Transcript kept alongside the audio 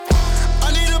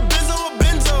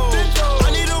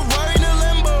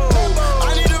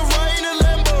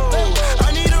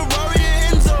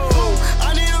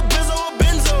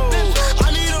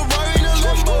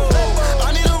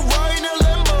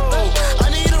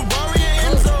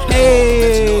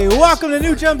Welcome to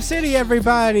New Jump City,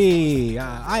 everybody.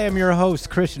 I am your host,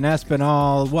 Christian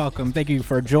Espinal. Welcome. Thank you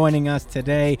for joining us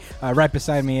today. Right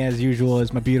beside me, as usual,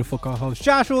 is my beautiful co-host,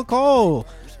 Joshua Cole.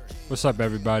 What's up,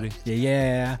 everybody?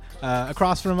 Yeah.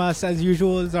 Across from us, as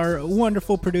usual, is our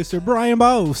wonderful producer, Brian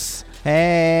Bose.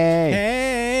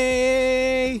 Hey.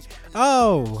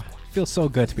 Oh, feels so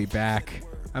good to be back.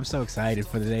 I'm so excited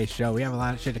for today's show. We have a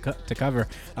lot of shit to cover.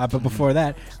 But before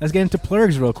that, let's get into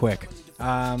plugs real quick.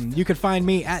 You can find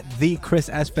me at the Chris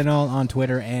Espinal on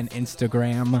Twitter and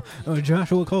Instagram.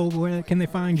 Joshua Cole, where can they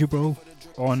find you, bro?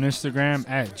 On Instagram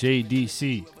at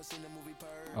JDC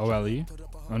OLE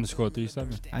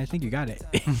 _37. I think you got it.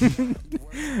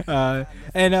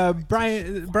 And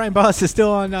Brian Boss is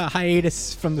still on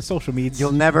hiatus from the social medias.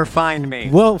 You'll never find me.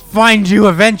 We'll find you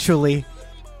eventually.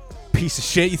 Piece of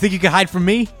shit. You think you can hide from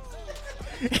me?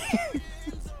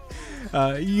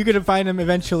 You're going to find him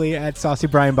eventually at Saucy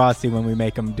Brian Bossy when we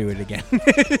make him do it again.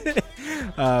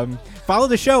 Follow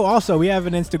the show. Also, we have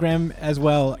an Instagram as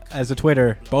well as a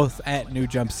Twitter, both at New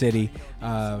Jump City.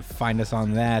 Find us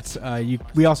on that.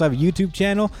 We also have a YouTube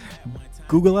channel.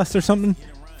 Google us or something.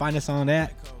 Find us on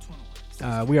that.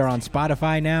 We are on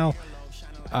Spotify now.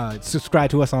 Subscribe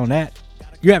to us on that.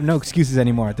 You have no excuses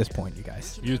anymore at this point, you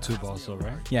guys. YouTube also,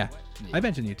 right? Yeah. I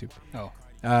mentioned YouTube. Oh.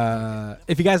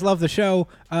 If you guys love the show,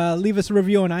 leave us a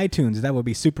review on iTunes. That would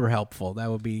be super helpful.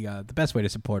 That would be the best way to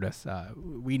support us.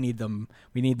 We need them.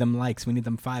 We need them likes. We need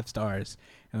them 5 stars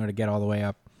in order to get all the way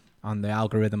up on the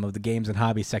algorithm of the games and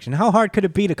hobbies section. How hard could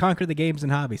it be to conquer the games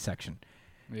and hobbies section?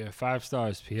 Yeah, 5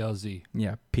 stars, PLZ.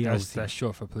 Yeah, PLZ. That's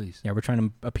short for please. Yeah, we're trying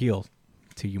to appeal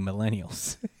to you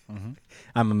millennials. Mm-hmm.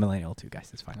 I'm a millennial too, guys.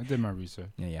 It's fine. I did my research.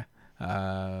 Yeah.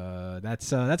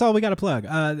 That's all we got to plug.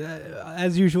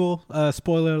 As usual,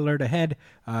 spoiler alert ahead.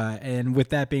 And with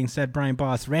that being said, Brian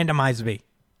Boss, randomize me.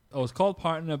 Oh, it's called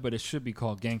Partner, but it should be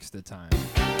called Gangsta Time.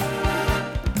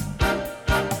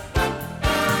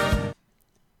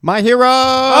 My hero.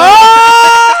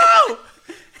 Oh!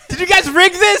 Did you guys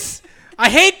rig this? I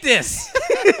hate this.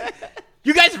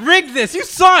 You guys rigged this. You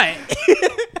saw it.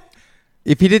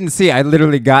 If he didn't see, I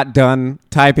literally got done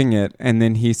typing it, and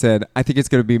then he said, "I think it's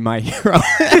gonna be my hero."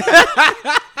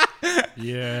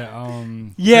 Yeah.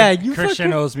 Yeah, you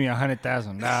Christian fucking owes me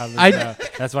 $100,000.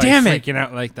 That's why Damn he's it. freaking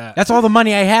out like that. That's all the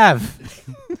money I have.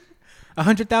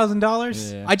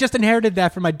 $100,000. Yeah. I just inherited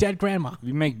that from my dead grandma.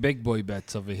 We make big boy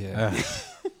bets over here,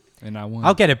 and I won.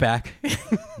 I'll get it back.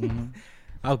 Mm-hmm.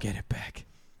 I'll get it back.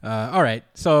 All right.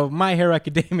 So, My Hero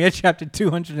Academia, chapter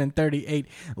 238,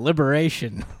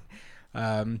 Liberation.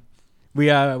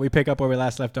 We pick up where we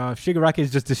last left off. Shigaraki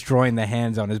is just destroying the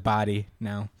hands on his body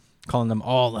now, calling them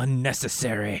all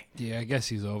unnecessary. Yeah, I guess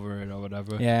he's over it or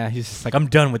whatever. Yeah, he's just like, I'm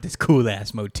done with this cool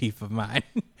ass motif of mine.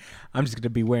 I'm just gonna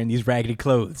be wearing these raggedy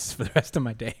clothes for the rest of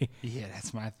my day. Yeah,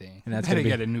 that's my thing. And that's I gotta gonna be-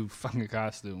 get a new fucking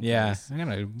costume. Yeah, please. I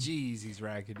gotta Jeez, he's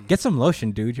raggedy. get some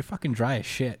lotion, dude. You're fucking dry as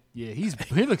shit. Yeah, he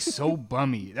looks so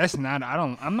bummy. That's not.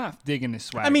 I'm not digging his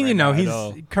swag. I mean, right you know, now at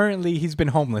all. he's been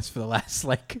homeless for the last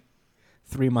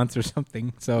 3 months or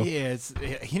something. So Yeah,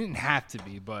 he didn't have to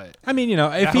be, but I mean, you know,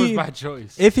 that was by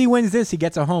choice. if he wins this, he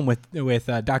gets a home with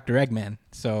Dr. Eggman.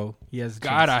 So he has a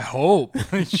God, chance. I hope.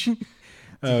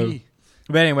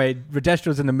 But anyway,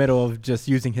 Radestro's in the middle of just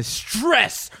using his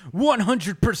stress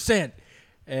 100%,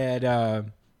 and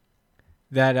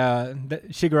that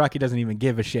Shigaraki doesn't even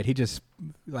give a shit. He just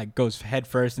goes head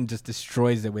first and just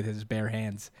destroys it with his bare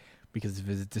hands because of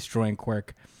his destroying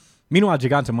quirk. Meanwhile,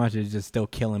 Gigantomachia is just still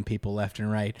killing people left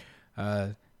and right.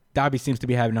 Dabi seems to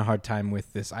be having a hard time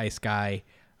with this ice guy.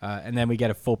 And then we get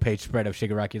a full-page spread of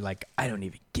Shigaraki I don't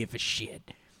even give a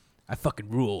shit. I fucking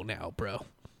rule now, bro.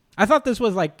 I thought this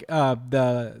was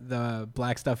the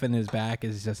black stuff in his back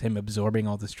is just him absorbing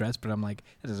all the stress, but I'm like,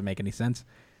 that doesn't make any sense.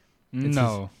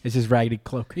 It's his raggedy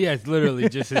cloak. Yeah, it's literally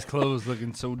just his clothes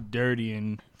looking so dirty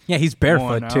and Yeah, he's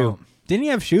barefoot, worn too. out. Didn't he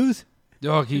have shoes?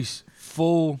 Dog, he's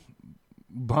full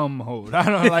bum hole. I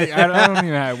don't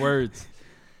even have words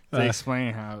to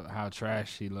explain how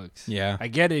trash he looks. Yeah. I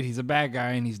get it. He's a bad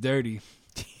guy and he's dirty.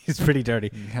 He's pretty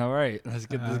dirty. All right, let's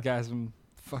get this guy some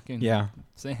fucking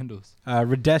sandals.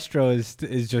 Radestro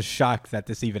is just shocked that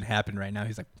this even happened right now.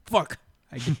 He's like, fuck.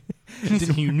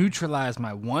 Didn't you neutralize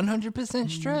my 100%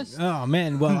 stress? Oh,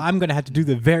 man. Well, I'm going to have to do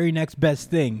the very next best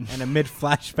thing. And amid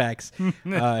flashbacks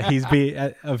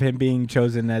of him being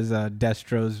chosen as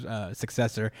Destro's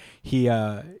successor, he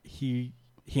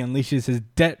unleashes his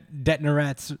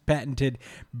Detonarat's patented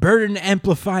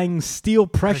burden-amplifying steel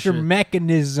pressure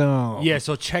mechanism. Yeah,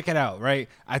 so check it out, right?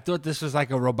 I thought this was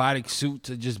like a robotic suit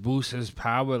to just boost his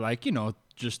power,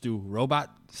 just do robot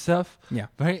stuff. Yeah.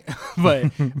 Right?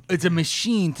 But it's a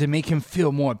machine to make him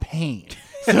feel more pain.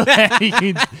 so that he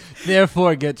can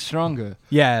therefore get stronger.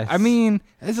 Yeah. I mean,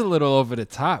 it's a little over the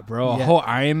top, bro. Yeah. A whole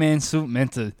Iron Man suit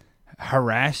meant to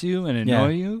harass you and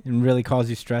annoy you. and really cause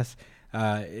you stress.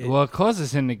 Well, it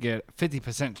causes him to get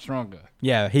 50% stronger.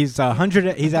 Yeah, he's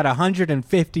 100. He's at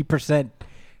 150%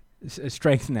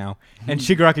 strength now, and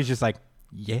Shigaraki's just like,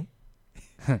 yeah,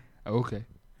 Okay.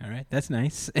 all right, that's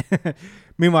nice.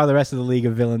 Meanwhile, the rest of the League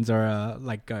of Villains are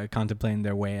contemplating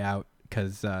their way out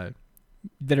because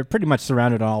they're pretty much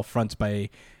surrounded on all fronts by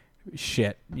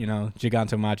shit. You know,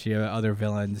 Gigantomachia, other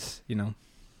villains. You know,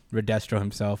 Redestro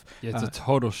himself. Yeah, it's a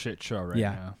total shit show right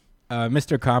yeah. now.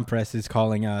 Mr. Compress is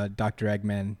calling Dr.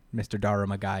 Eggman Mr.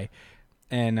 Daruma guy,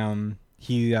 and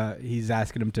he's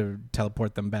asking him to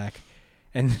teleport them back.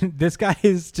 And this guy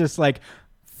is just like,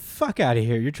 fuck out of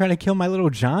here. You're trying to kill my little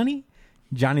Johnny?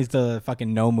 Johnny's the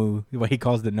fucking Nomu, what he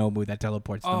calls the Nomu that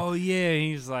teleports them. Oh, yeah.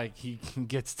 He's like, he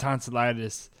gets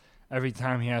tonsillitis every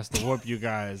time he has to warp you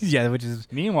guys. Yeah, which is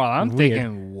Meanwhile, I'm weird.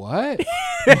 thinking, what?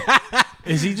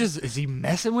 Is he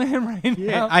messing with him right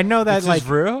yeah. now? I know that Is like this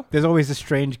real? there's always a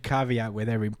strange caveat with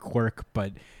every quirk,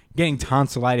 but getting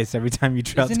tonsillitis every time you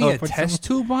try to Isn't he a teleport test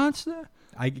tube monster?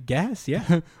 I guess,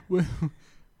 yeah.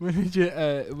 Where did you?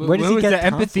 Where does where he was get the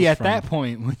empathy tonsils at that from?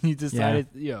 point when you decided?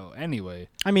 Anyway.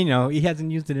 I mean, you know, he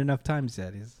hasn't used it enough times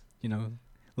yet. He's, you know,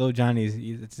 little Johnny's.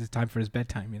 It's his time for his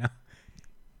bedtime. You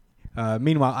know.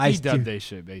 Meanwhile, He Ice dubbed Dude. they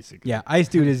shit basically. Yeah, Ice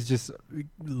Dude is just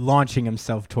launching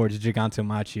himself towards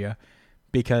Gigantomachia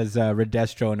because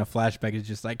Redestro in a flashback is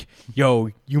just like,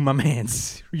 "Yo, you my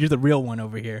mans. You're the real one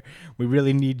over here. We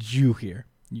really need you here.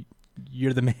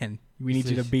 You're the man. We need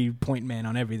you to be point man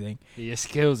on everything." Your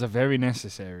skills are very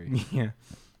necessary. Yeah.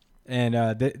 And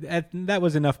that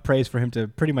was enough praise for him to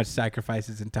pretty much sacrifice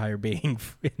his entire being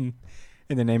in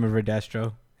the name of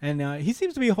Redestro. And he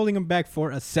seems to be holding him back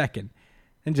for a second.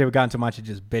 And Gigantomachia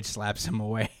just bitch slaps him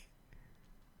away.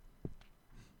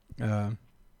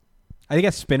 I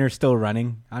guess Spinner's still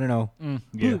running. I don't know.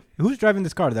 Yeah. Who's driving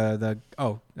this car? The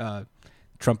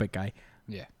trumpet guy.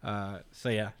 Yeah. So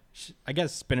yeah, I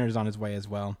guess Spinner's on his way as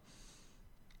well.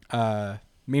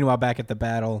 Meanwhile, back at the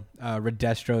battle,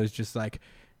 Redestro is just like,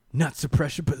 not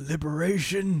suppression, but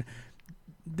liberation.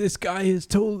 This guy is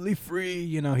totally free.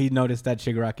 You know, he noticed that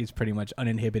Shigaraki's pretty much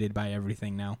uninhibited by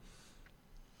everything now.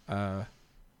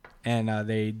 And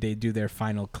they do their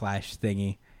final clash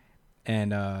thingy.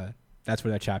 And that's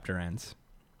where that chapter ends.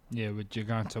 Yeah, with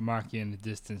Gigantomachia in the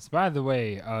distance. By the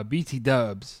way, BT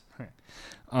Dubs,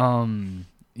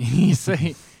 he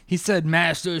said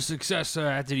master successor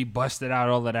after he busted out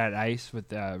all of that ice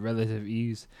with relative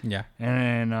ease. Yeah.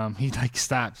 And then he like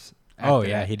stops. Oh, after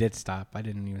yeah, that. he did stop. I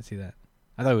didn't even see that.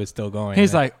 I thought it was still going.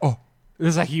 He's like, oh. It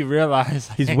was like he realized.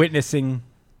 Like, he's witnessing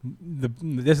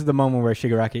this is the moment where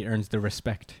Shigaraki earns the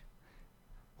respect.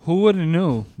 who would have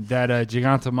knew that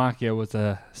Gigantomachia was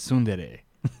a tsundere?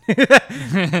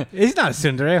 He's not a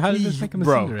tsundere. How does this make him a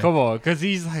Bro, tsundere? come on. Because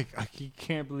he's like, I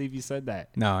can't believe you said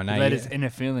that. No, He not let yet. his inner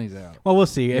feelings out. Well, we'll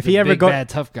see. He's If a he ever big, goes, bad,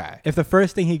 tough guy. if the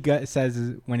first thing he says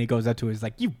is when he goes up to it is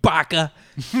like, "You baka."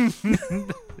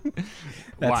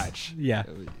 Watch. Yeah.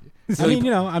 So I he mean,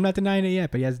 you know, I'm not denying it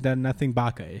yet, but he has done nothing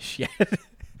baka-ish yet.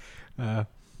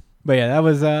 But yeah, that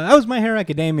was My Hero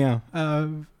Academia.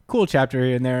 Cool chapter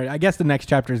in there. I guess the next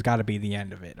chapter has got to be the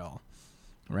end of it all,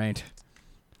 right?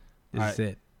 This is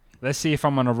it. Let's see if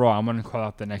I'm on a roll. I'm going to call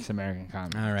out the next American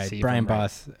comic. All right, See if Brian I'm right.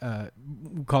 Boss,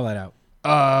 call that out.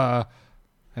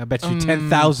 I bet you Um,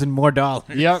 $10,000 more dollars.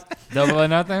 Yep. Double or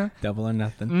nothing? Double or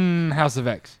nothing. House of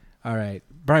X. All right,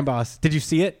 Brian Boss, did you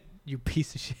see it? You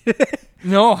piece of shit.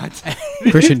 No.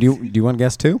 Christian, do you want to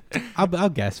guess too? I'll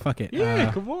guess. Fuck it.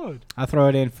 Come on. I'll throw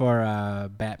it in for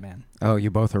Batman. Oh, you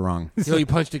both are wrong. Yo, he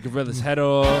punched the gorilla's head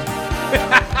off.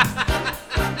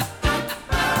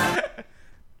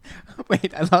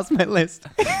 Wait, I lost my list.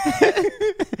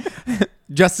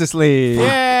 Justice League.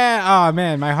 Yeah. Oh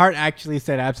man, my heart actually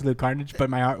said Absolute Carnage, but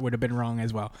my heart would have been wrong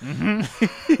as well.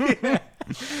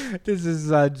 This is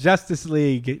Justice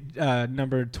League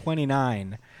number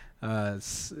 29.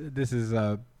 This is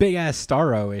a big ass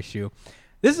Starro issue.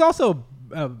 This is also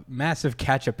a massive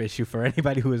catch up issue for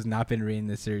anybody who has not been reading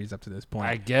this series up to this point.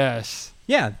 I guess.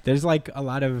 Yeah, there's like a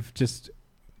lot of just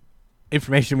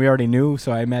information we already knew,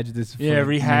 so I imagine this. is Yeah, for-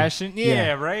 rehashing. Yeah,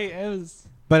 Yeah. right. It was.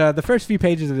 But the first few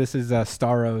pages of this is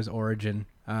Starro's origin.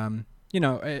 You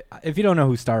know, if you don't know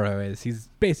who Starro is, he's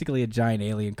basically a giant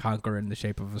alien conqueror in the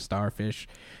shape of a starfish.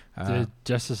 The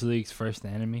Justice League's first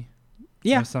enemy.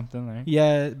 Yeah, Or something, right?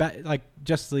 yeah, like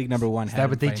Justice League number 1. Is had that him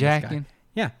what they fighting this guy. jacking?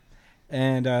 Yeah,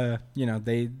 and you know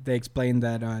they explained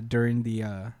that during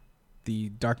the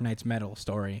Dark Knight's Metal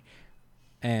story,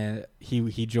 and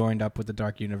he joined up with the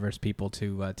Dark Universe people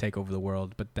to take over the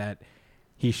world. But that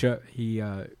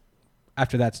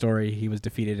after that story, he was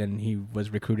defeated and he was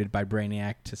recruited by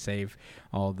Brainiac to save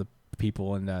all the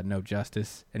people and know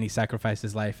justice. And he sacrificed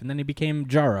his life, and then he became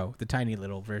Jarro, the tiny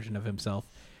little version of himself,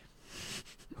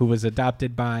 who was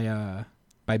adopted by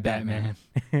Batman,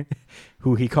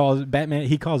 who he calls Batman.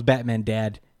 He calls Batman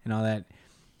Dad and all that.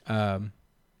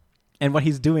 And what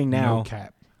he's doing now, No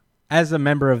cap. as a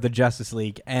member of the Justice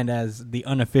League and as the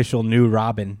unofficial new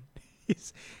Robin,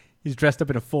 he's dressed up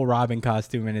in a full Robin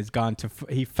costume and has gone to.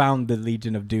 He found the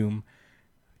Legion of Doom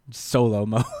solo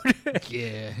mode.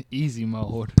 Yeah, easy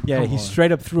mode. Yeah, Come he on.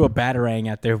 straight up threw a batarang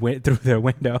at through their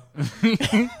window.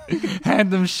 Had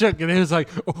them shook, and it was like,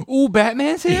 "Ooh,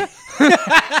 Batman's here!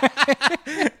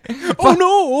 Oh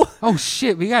no! Oh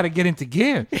shit, we gotta get into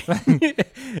gear."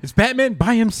 Is Batman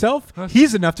by himself?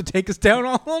 He's enough to take us down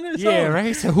all on his Yeah, own.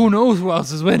 right. So who knows who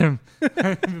else is with him?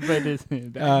 But it's,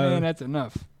 Batman, that's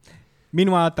enough.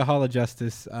 Meanwhile, at the Hall of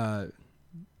Justice,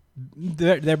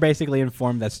 they're basically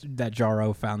informed that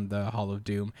Jarro found the Hall of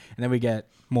Doom, and then we get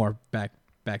more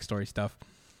backstory stuff.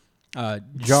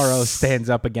 Jarro stands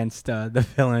up against the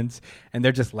villains, and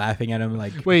they're just laughing at him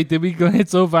like, Wait, did we go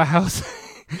hits over how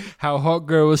Hawk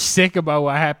Girl was sick about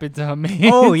what happened to her man?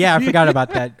 "Oh yeah, I forgot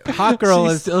about that." Hawk Girl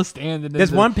She's is. still standing.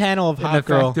 There's one panel of in the Hawk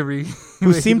Girl factory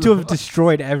who seemed to have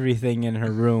destroyed everything in her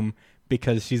room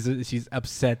because she's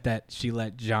upset that she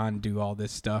let John do all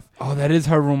this stuff. Oh, that is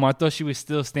her room. I thought she was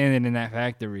still standing in that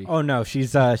factory. Oh no,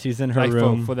 she's in her like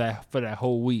room. for that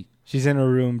whole week. She's in her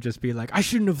room, just be like, "I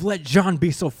shouldn't have let John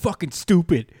be so fucking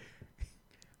stupid."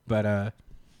 But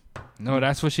No,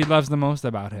 that's what she loves the most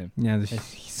about him. yeah,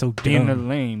 he's so Being a dumb.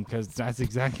 lame, because that's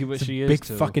exactly what He's a she is. big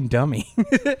too. fucking dummy.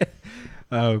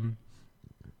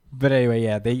 But anyway,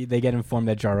 yeah, they get informed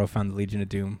that Jarro found the Legion of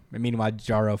Doom. And meanwhile,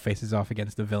 Jarro faces off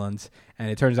against the villains,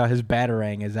 and it turns out his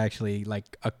batarang is actually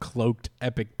like a cloaked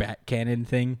epic bat cannon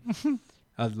thing,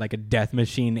 like a death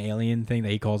machine alien thing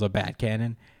that he calls a bat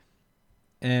cannon.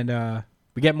 And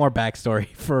we get more backstory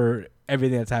for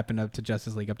everything that's happened up to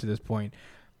Justice League up to this point.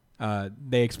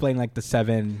 They explain like the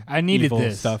 7 I needed evil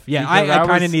this. stuff. Yeah, Because I I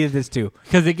kind of was- needed this too.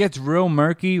 Because it gets real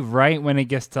murky right when it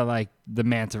gets to like the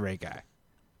Manta Ray guy.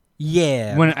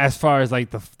 Yeah. When as far as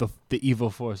like the evil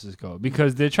forces go,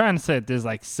 because they're trying to say that there's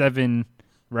like 7,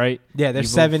 right? Yeah, there's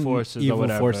evil 7 forces or evil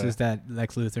whatever. forces that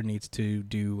Lex Luthor needs to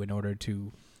do in order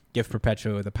to give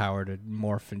Perpetua the power to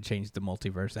morph and change the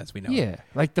multiverse as we know. Yeah,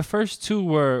 like the first 2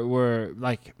 were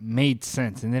like made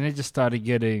sense, and then it just started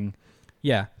getting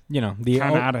Yeah, you know, the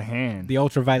kind of out of hand. the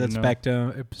ultraviolet you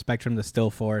know? spectrum, the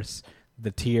still force,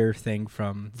 the tier thing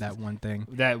from that one thing.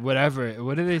 That whatever.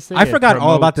 What did they say? I It forgot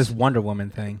all about promotes this Wonder Woman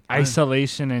thing.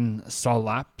 isolation and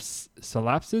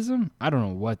solipsism. I don't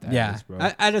know what that is, Yeah. bro.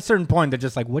 At a certain point, they're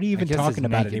just like, what are you I even guess talking it's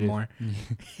about negative. anymore?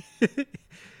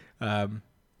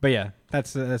 But yeah,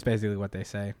 that's basically what they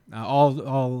say.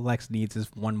 All Lex needs is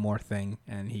one more thing,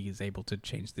 and he is able to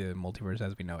change the multiverse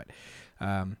as we know it.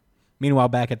 Meanwhile,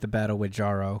 back at the battle with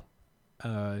Jarro,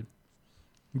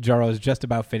 Jarro is just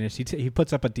about finished. He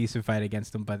puts up a decent fight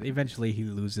against him, but eventually he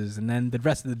loses, and then the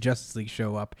rest of the Justice League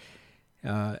show up,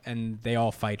 and they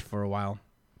all fight for a while.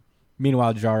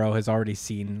 Meanwhile, Jarro has already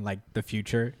seen like the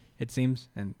future, it seems,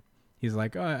 and he's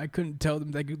like, "Oh, I couldn't tell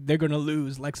them that they're gonna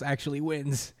lose. Lex actually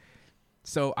wins,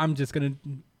 so I'm just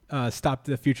gonna stop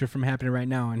the future from happening right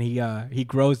now." And he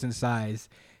grows in size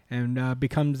and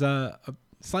becomes a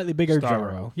slightly bigger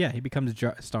Starro. Jarro. Yeah, he becomes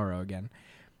Starro again,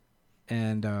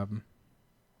 and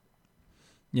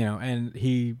you know, and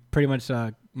he pretty much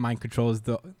mind controls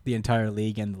the entire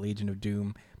league and the Legion of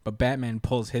Doom. But Batman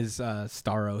pulls his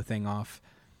Starro thing off,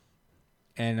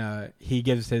 and he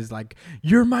gives his like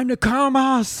 "You're my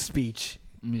Nakama" speech,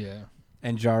 Yeah.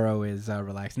 and Jarro is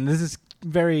relaxed. And this is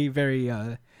very, very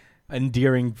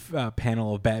endearing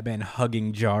panel of Batman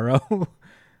hugging Jarro.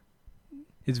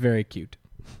 It's very cute.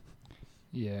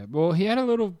 Yeah. Well, he had a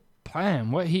little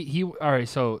plan. What he all right.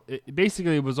 So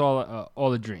basically, it was all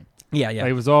a dream. Yeah, yeah,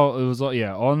 Like, it was all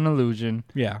all an illusion.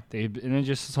 yeah. And it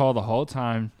just saw the whole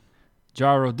time.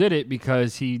 Jarro did it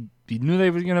because he knew they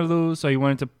were gonna lose, so he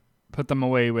wanted to put them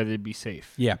away where they'd be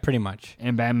safe. Yeah, pretty much.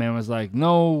 And Batman was like,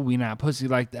 "No, we not pussy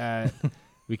like that.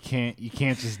 You can't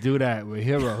just do that. We're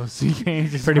heroes. You can't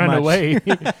just Pretty run much. away."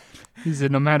 He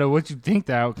said, "No matter what you think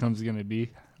the outcome's gonna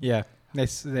be." Yeah, they He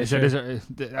sure. said,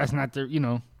 "That's not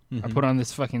the I Mhm. put on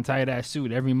this fucking tight ass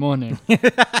suit every morning to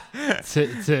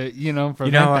prevent You know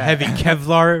how that. heavy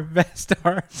Kevlar vests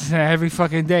are? every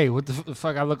fucking day. What the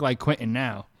fuck? I look like Quentin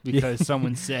now because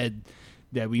someone said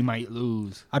that we might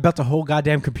lose. I built a whole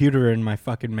goddamn computer in my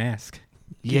fucking mask.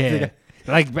 Yeah,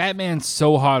 Like, Batman's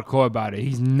so hardcore about it.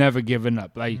 He's never given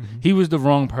up. Like, he was the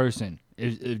wrong person.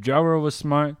 If Jor-El was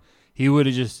smart, he would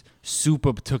have just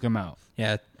super took him out.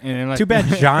 Yeah. And then, like, Too bad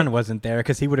John wasn't there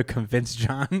because he would have convinced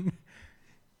John.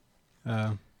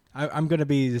 I'm going to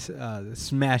be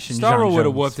smashing John Starro would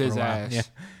have Jones whooped for a his while. ass. Yeah.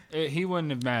 He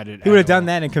wouldn't have mattered. He would have at done all.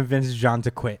 that and convinced John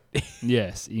to quit.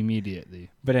 Yes, immediately.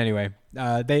 But anyway,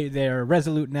 they're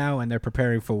resolute now and they're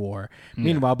preparing for war. Yeah.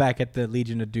 Meanwhile, back at the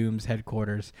Legion of Doom's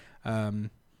headquarters,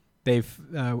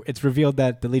 it's revealed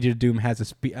that the Legion of Doom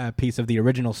has a piece of the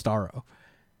original Starro.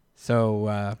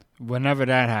 So Whenever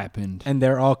that happened. and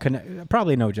they're all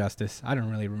probably no justice. I don't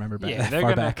really remember that they're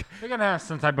far gonna, back. They're going to have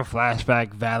some type of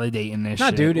flashback validating this No,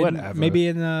 shit. dude. Whatever. Maybe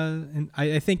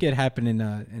I think it happened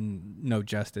in No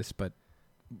Justice, but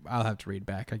I'll have to read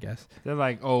back, I guess. They're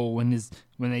like, oh, when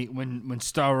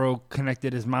Starro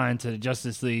connected his mind to the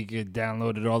Justice League, it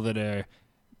downloaded all of their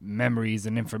memories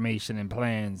and information and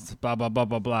plans, blah, blah, blah,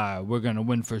 blah, blah. We're going to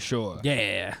win for sure.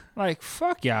 Yeah. Like,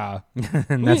 fuck y'all.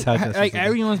 And that's how Justice like, League-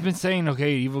 everyone's been saying,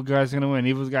 okay, evil guy's going to win,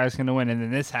 evil guy's going to win. And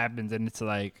then this happens, and it's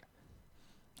like,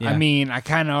 Yeah. I mean, I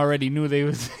kind of already knew they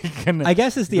was going to. I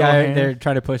guess it's the Go irony. ahead. They're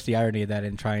trying to push the irony of that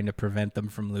and trying to prevent them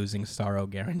from losing Starro,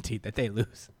 guaranteed that they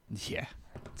lose. Yeah.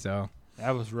 So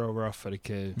That was real rough for the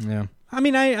kid. yeah, I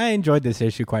mean, I enjoyed this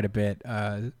issue quite a bit.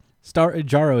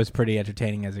 Jaro is pretty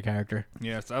entertaining as a character.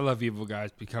 Yes, I love evil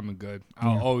guys becoming good.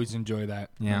 I'll Yeah. always enjoy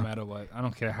that, Yeah. no matter what. I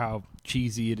don't care how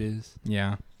cheesy it is.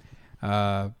 Yeah,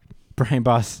 Brain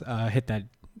Boss, hit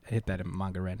that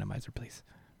manga randomizer, please.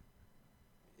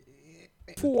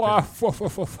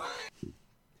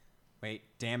 Wait,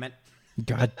 damn it.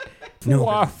 God, no.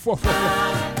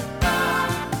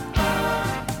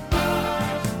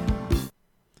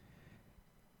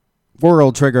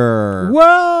 World Trigger.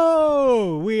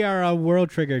 Whoa! We are on World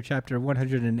Trigger, chapter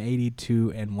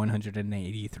 182 and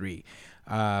 183.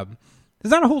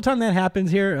 There's not a whole ton that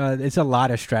happens here. It's a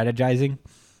lot of strategizing.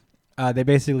 They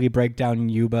basically break down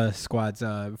Yuba Squad's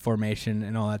formation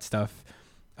and all that stuff.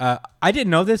 I didn't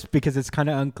know this because it's kind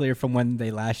of unclear from when they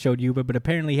last showed Yuba, but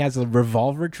apparently he has a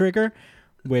revolver trigger,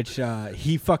 which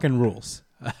he fucking rules.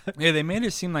 Yeah, they made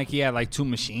it seem like he had like 2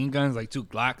 machine guns, like 2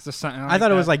 Glocks or something. I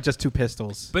thought it was like just 2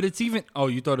 pistols. But it's even. Oh,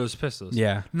 you thought it was pistols?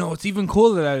 Yeah. No, it's even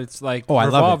cooler that it's like Oh, I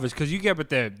love it. revolvers because you get what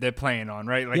they're playing on,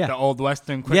 right? Like Yeah. the old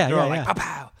Western quick Yeah, draw, yeah, like yeah. pow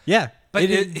pow. Yeah. But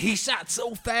he shot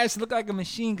so fast, it looked like a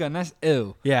machine gun. That's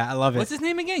ill. Yeah, I love it. What's his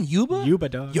name again? Yuba. Yuba,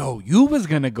 dog. Yo, Yuba's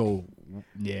gonna go.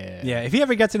 Yeah. Yeah, if he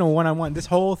ever gets in a one-on-one, this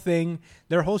whole thing,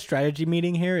 their whole strategy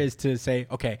meeting here is to say,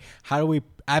 okay, how do we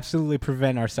absolutely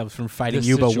prevent ourselves from fighting This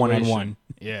Yuba situation. one-on-one?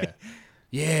 Yeah.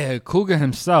 Yeah, Cougar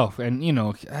himself, and you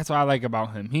know that's what I like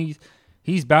about him.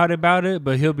 He's about it,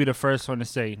 but he'll be the first one to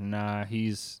say, "Nah,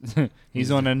 he's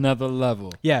on another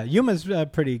level." Yeah, Yuma's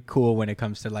pretty cool when it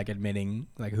comes to like admitting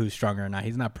like who's stronger or not.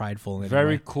 He's not prideful. In any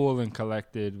Very way. cool and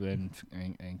collected and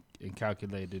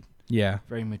calculated. Yeah,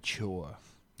 Very mature.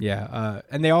 yeah.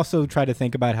 And they also try to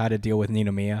think about how to deal with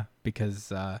Ninomiya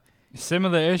because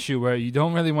Similar issue where you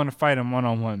don't really want to fight him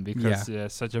one-on-one because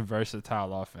it's such a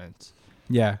versatile offense.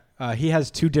 yeah, he has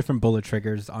 2 different bullet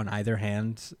triggers on either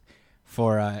hand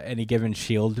for any given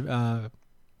shield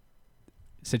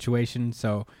situation.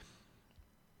 So,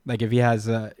 like if he has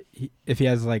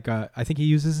like I think he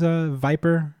uses a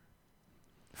Viper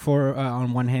for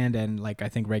on one hand and like I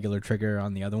think regular trigger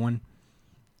on the other one,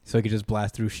 so he could just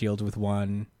blast through shields with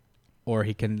one, or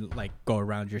he can like go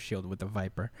around your shield with the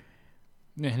Viper.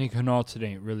 Yeah, and he can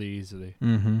alternate really easily.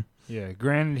 Mm-hmm. Yeah,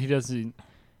 granted he doesn't.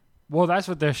 Well, that's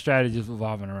what their strategy is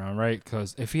revolving around, right?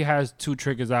 Because if he has 2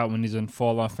 triggers out when he's in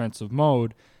full offensive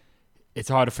mode, it's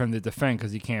harder for him to defend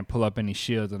because he can't pull up any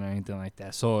shields or anything like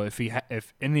that. So if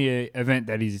if in the event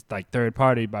that he's like third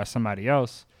party by somebody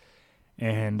else,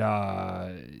 and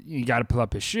you got to pull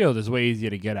up his shield, it's way easier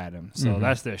to get at him. So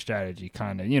that's their strategy,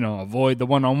 kind of, avoid the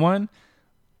one-on-one,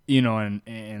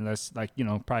 and let's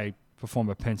probably perform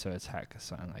a pincer attack or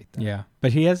something like that. Yeah,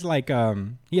 but he has like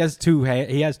he has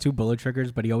 2 bullet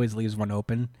triggers, but he always leaves one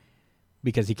open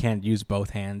because he can't use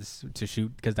both hands to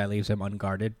shoot because that leaves him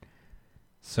unguarded.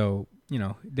 So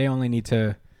they only need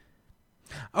to.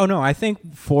 Oh no, I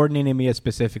think for Ninomiya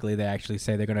specifically, they actually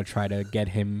say they're gonna try to get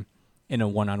him in a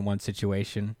one-on-one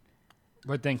situation.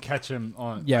 But then catch him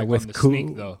on with on the Ku-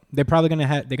 sneak though. They're probably gonna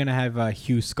have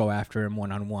Hughes go after him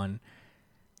one-on-one,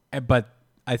 but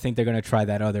I think they're gonna try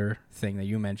that other thing that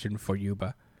you mentioned for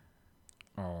Yuba,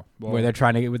 Oh, where they're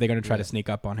gonna try yeah. to sneak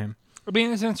up on him. I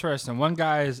mean, it's interesting. One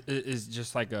guy is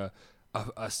just like a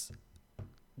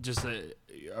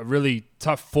really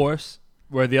tough force,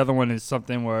 where the other one is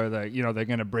something where they're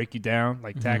gonna break you down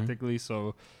like tactically.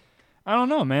 So I don't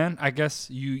know, man. I guess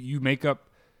you make up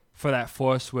for that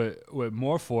force with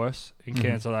more force and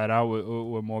cancel that out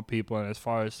with more people. And as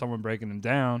far as someone breaking him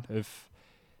down, if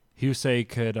Hyusei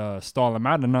could stall him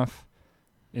out enough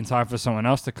in time for someone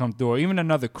else to come through, or even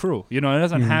another crew. It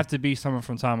doesn't have to be someone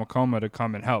from Tamakoma to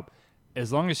come and help.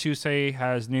 As long as Hyusei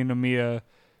has Ninomiya,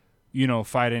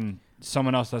 fighting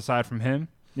someone else aside from him,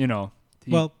 he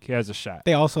has a shot.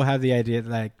 They also have the idea that,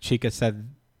 like Chica said,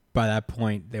 by that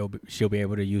point she'll be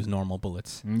able to use normal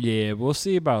bullets. Yeah, we'll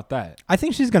see about that. I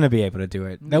think she's going to be able to do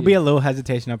it. There'll be a little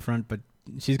hesitation up front, but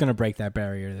she's going to break that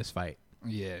barrier this fight.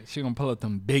 Yeah, she's going to pull out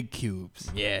them big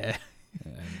cubes. Yeah.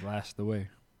 And blast away.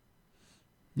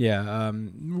 Yeah,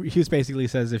 Hughes basically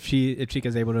says if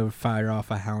Chica's able to fire off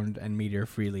a Hound and Meteor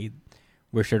freely,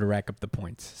 we're sure to rack up the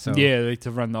points. So yeah,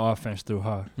 to run the offense through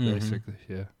her, basically.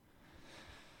 Yeah.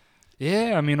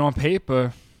 Yeah, I mean, on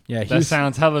paper, that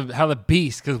sounds hella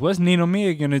beast. Because what's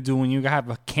Ninomiya gonna do when you have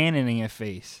a cannon in your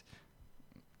face?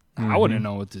 I wouldn't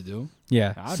know what to do.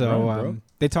 Yeah. I'd so run, bro.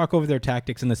 they talk over their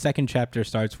tactics, and the second chapter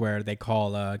starts where they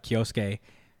call Kyosuke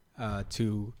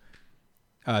to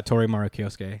Torimaru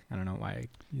Kyosuke. I don't know why.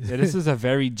 Yeah, this is a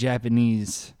very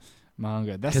Japanese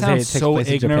manga. That 'Cause sounds it takes so place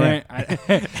in ignorant.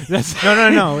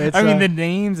 No. It's, I mean, the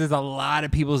names, there's a lot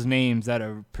of people's names that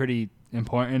are pretty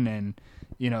important, and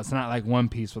it's not like One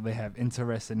Piece where they have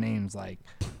interesting names like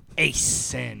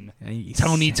Ace and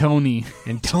Tony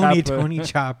and Chopper. Tony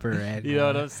Chopper. And, you know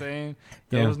what I'm saying?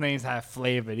 Yeah. Those names have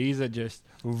flavor. These are just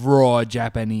raw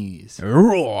Japanese.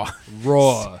 Raw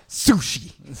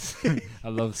Sushi. I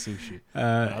love sushi.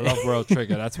 I love World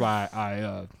Trigger. That's why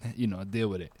I deal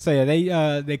with it. So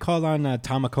yeah, they called on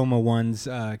Tamakoma 1's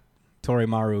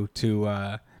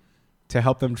Torimaru to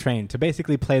help them train, to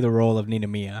basically play the role of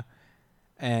Ninomiya.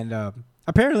 And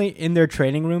apparently in their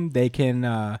training room they can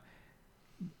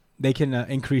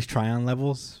increase Tryon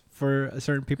levels for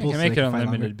certain people. They can make it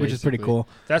unlimited, which is pretty cool.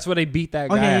 That's where they beat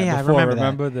that Oh, guy yeah, I before.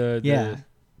 remember that. the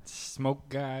smoke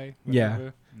guy? Yeah.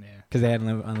 Yeah. Because they had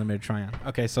unlimited Tryon.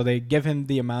 Okay, so they give him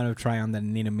the amount of Tryon that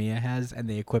Ninomiya has, and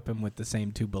they equip him with the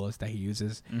same 2 bullets that he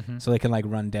uses, so they can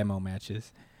run demo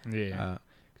matches. Yeah.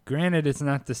 Granted, it's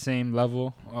not the same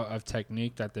level of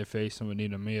technique that they're facing with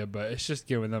Ninomiya, but it's just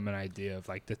giving them an idea of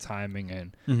the timing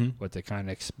and what to kind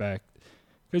of expect.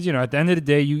 Because at the end of the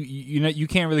day, you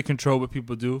can't really control what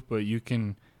people do, but you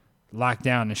can lock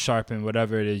down and sharpen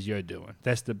whatever it is you're doing.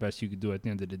 That's the best you can do at the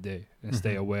end of the day, and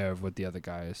stay aware of what the other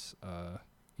guys,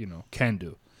 can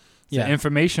do. It's an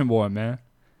information war, man.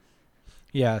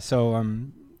 Yeah. So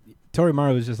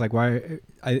Torimaru was just like, why?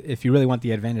 If you really want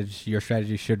the advantage, your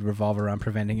strategy should revolve around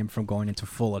preventing him from going into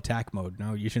full attack mode.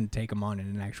 No, you shouldn't take him on in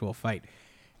an actual fight.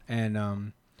 And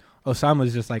Osamu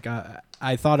was just like,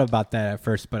 I thought about that at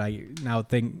first, but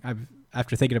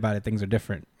after thinking about it, things are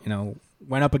different.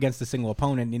 When up against a single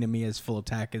opponent, Ninomiya's full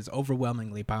attack is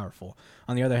overwhelmingly powerful.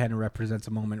 On the other hand, it represents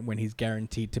a moment when he's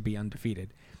guaranteed to be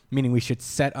undefeated, meaning we should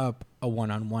set up a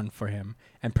one-on-one for him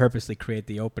and purposely create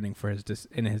the opening for his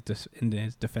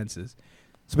defenses.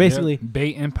 So basically,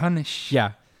 bait and punish.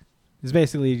 Yeah, it's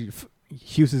basically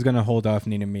Hughes is going to hold off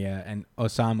Ninomiya, and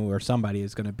Osamu or somebody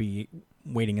is going to be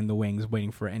waiting in the wings,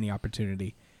 waiting for any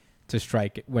opportunity to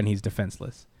strike when he's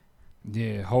defenseless.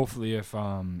 Yeah, hopefully if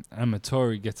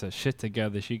Amatori gets her shit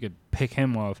together, she could pick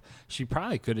him off. She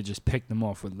probably could have just picked him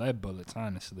off with lead bullets,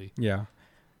 honestly. Yeah.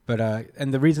 But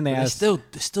and the reason there's still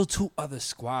 2 other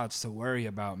squads to worry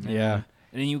about, man. Yeah.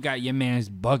 And then you got your man's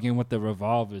bugging with the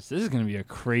revolvers. This is going to be a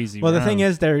crazy Well, round. the thing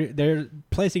is, they're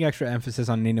placing extra emphasis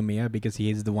on Ninomiya because he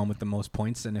is the one with the most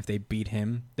points, and if they beat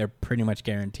him, they're pretty much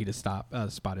guaranteed a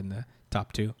spot in the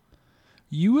top 2.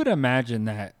 You would imagine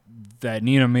that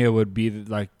Ninomiya would be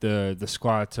the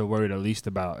squad to worry the least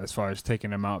about as far as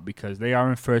taking them out, because they are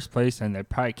in first place and they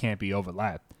probably can't be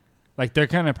overlapped. They're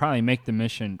gonna probably make the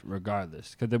mission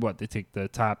regardless, because they take the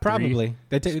top probably.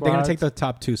 They're gonna take the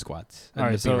top 2 squads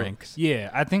in the B ranks. Yeah,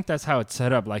 I think that's how it's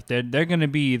set up. They're gonna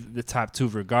be the top 2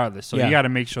 regardless. So Yeah. you got to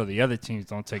make sure the other teams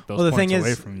don't take those points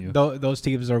away from you. Those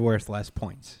teams are worth less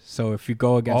points. So if you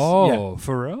go against,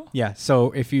 for real? Yeah.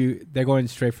 So they're going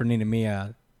straight for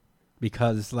Ninomiya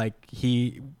because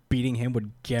he beating him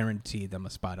would guarantee them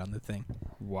a spot on the thing.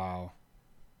 Wow,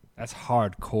 that's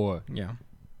hardcore. Yeah.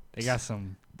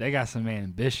 They got some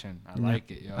ambition. I like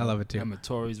it, yo. I love it too.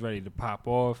 Amatori's ready to pop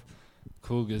off.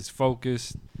 Cougar's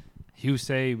focused.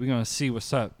 Hyusei, we're going to see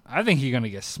what's up. I think he's going to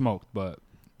get smoked, but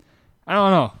I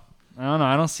don't know.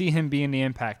 I don't see him being the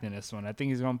impact in this one. I think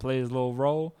he's going to play his little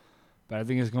role, but I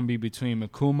think it's going to be between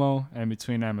Makumo and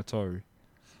between Amatori.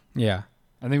 Yeah.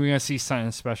 I think we're going to see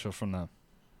something special from them.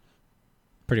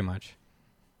 Pretty much.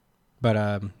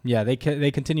 But,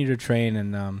 they continue to train,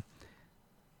 and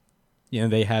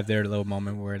they have their little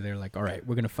moment where they're like, all right,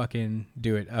 we're going to fucking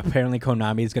do it. Apparently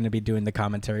Konami is going to be doing the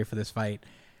commentary for this fight.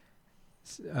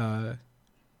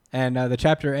 And the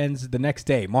chapter ends the next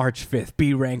day, March 5th,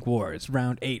 B-Rank Wars,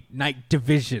 Round 8, Night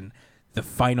Division. The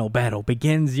final battle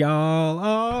begins, y'all.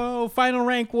 Oh, final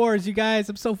rank wars, you guys.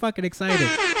 I'm so fucking excited.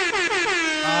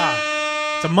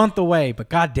 It's a month away, but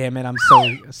god damn it, I'm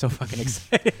so fucking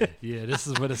excited. Yeah, this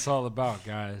is what it's all about,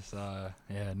 guys.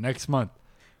 Next month.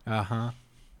 And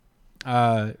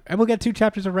we'll get 2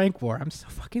 chapters of Rank War. I'm so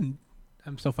fucking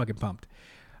pumped.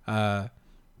 But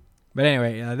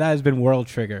anyway, that has been World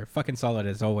Trigger. Fucking solid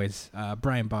as always.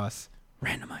 Brian Boss,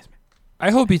 randomize me. I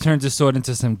hope he turns his sword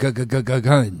into some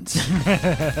guns.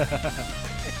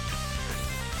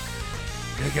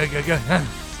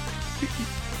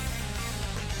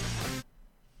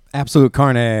 Absolute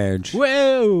carnage.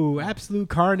 Whoa! Absolute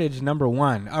Carnage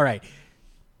 #1. All right,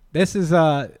 this is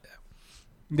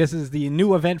the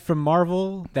new event from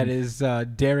Marvel that is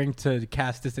daring to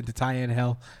cast this into tie-in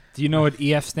hell. Do you know what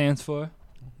EF stands for?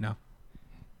 No.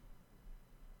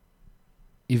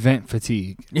 Event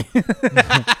fatigue.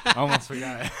 I almost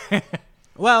forgot.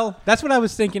 Well, that's what I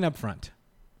was thinking up front.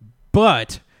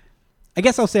 But I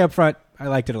guess I'll say up front, I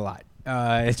liked it a lot.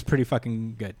 It's pretty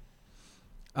fucking good.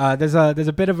 There's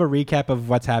a bit of a recap of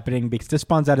what's happening because this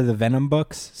spawns out of the Venom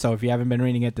books. So if you haven't been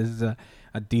reading it, this is a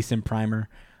decent primer.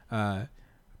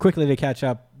 Quickly to catch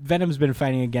up, Venom's been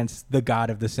fighting against the god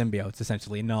of the symbiotes,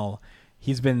 essentially, Null.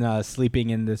 He's been sleeping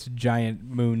in this giant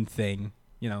moon thing.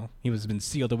 He was been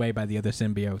sealed away by the other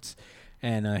symbiotes,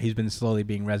 and he's been slowly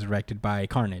being resurrected by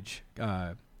Carnage.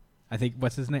 I think,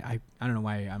 what's his name? I don't know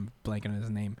why I'm blanking on his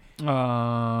name.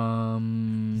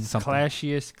 Something.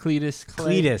 Cletus.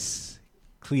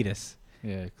 Cletus.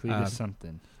 Yeah, Cletus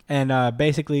something. And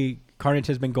basically, Carnage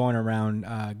has been going around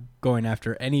going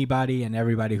after anybody and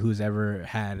everybody who's ever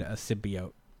had a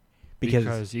symbiote.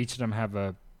 Because each of them have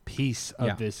a piece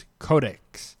of this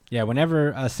codex. Yeah, whenever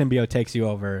a symbiote takes you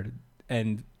over,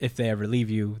 and if they ever leave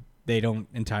you, they don't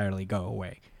entirely go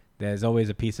away. There's always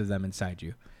a piece of them inside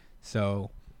you.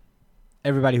 So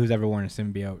everybody who's ever worn a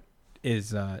symbiote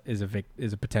is a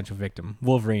potential victim.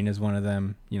 Wolverine is one of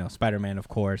them. Spider-Man, of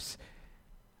course.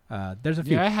 There's a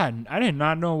few. Yeah, I did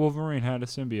not know Wolverine had a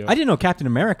symbiote. I didn't know Captain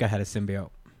America had a symbiote.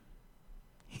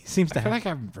 He seems to I feel like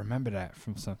I remember that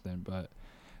from something, but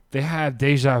they have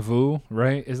Deja Vu,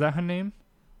 right? Is that her name?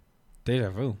 Deja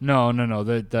Vu. No.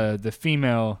 The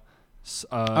female.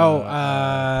 Shit.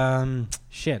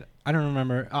 I don't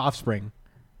remember. Offspring.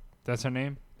 That's her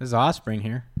name? There's Offspring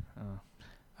here.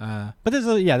 But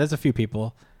there's a few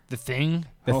people. The Thing?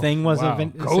 The Thing was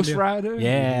a Ghost Rider?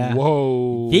 Yeah.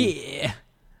 Whoa. Yeah.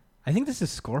 I think this is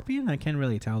Scorpion. I can't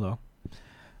really tell though.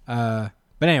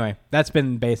 But anyway, that's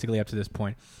been basically up to this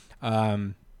point.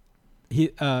 Eddie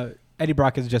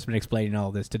Brock has just been explaining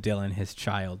all this to Dylan, his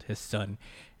child, his son.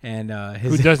 And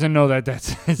who doesn't know that's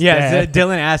his dad.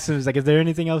 Dylan asks him, he's like, is there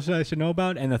anything else I should know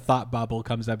about? And the thought bubble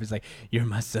comes up. He's like, you're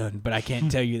my son, but I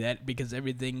can't tell you that because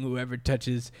everything whoever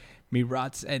touches me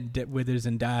rots and withers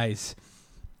and dies.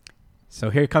 So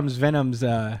here comes Venom's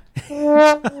Venom's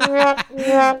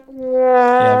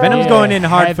going in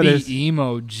hard for this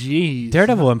emo. Jeez.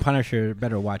 Daredevil and Punisher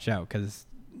better watch out because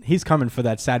he's coming for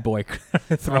that sad boy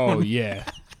throne. Oh yeah.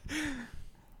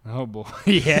 Oh boy.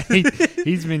 Yeah,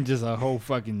 he's been just a whole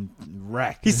fucking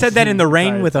wreck. He said that in the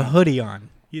rain with a hoodie on.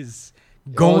 He's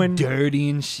going all dirty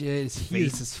and shit. His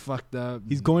face is fucked up.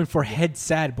 He's going for head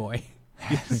sad boy.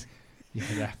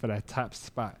 Yeah, for that top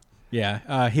spot.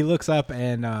 Yeah, he looks up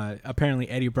and apparently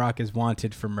Eddie Brock is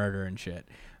wanted for murder and shit.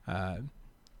 I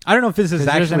don't know if this is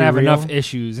actually doesn't have real. enough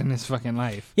issues in his fucking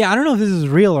life. Yeah, I don't know if this is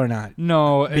real or not.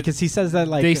 No, because he says that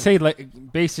like they say like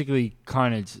basically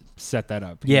Carnage set that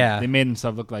up. Yeah, they made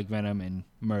himself look like Venom and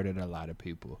murdered a lot of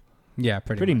people. Yeah,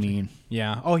 pretty much. Mean.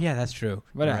 Yeah. Oh yeah, that's true.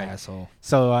 What an asshole.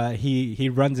 So he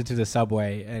runs into the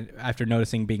subway and after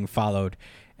noticing being followed,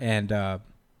 and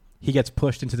he gets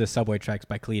pushed into the subway tracks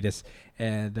by Cletus,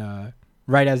 and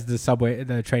right as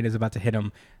the train is about to hit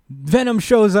him, Venom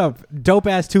shows up. Dope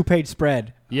ass 2-page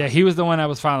spread. Yeah, he was the one that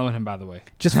was following him, by the way.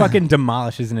 Just fucking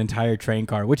demolishes an entire train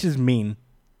car, which is mean.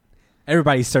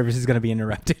 Everybody's service is going to be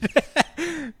interrupted.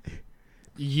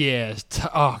 Yeah.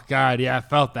 Oh, God. Yeah, I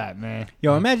felt that, man.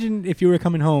 Yo, imagine if you were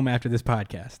coming home after this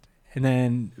podcast and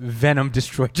then Venom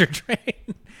destroyed your train.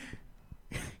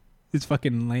 It's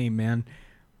fucking lame, man.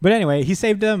 But anyway, he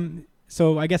saved them,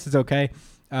 so I guess it's okay.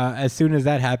 As soon as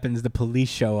that happens, the police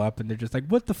show up and they're just like,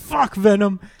 what the fuck,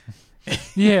 Venom?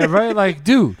 Yeah, right? Like,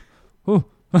 dude.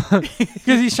 Because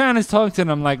he's trying to talk to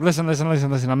them like, listen.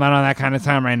 I'm not on that kind of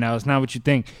time right now. It's not what you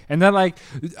think. And they're like,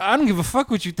 I don't give a fuck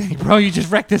what you think, bro. You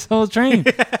just wrecked this whole train.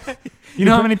 You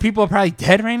know how many people are probably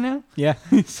dead right now? Yeah,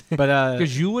 but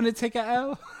Because you wouldn't take a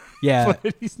L? yeah,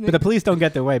 For these but the police don't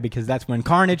get their way because that's when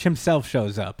Carnage himself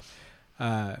shows up,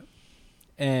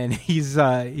 and he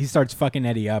starts fucking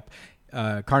Eddie up.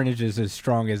 Carnage is as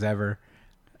strong as ever.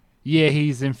 Yeah,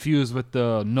 he's infused with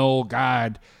the Null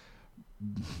God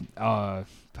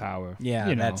power. Yeah,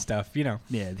 you know. that stuff. You know.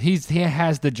 Yeah, he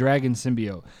has the dragon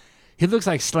symbiote. He looks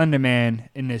like Slender Man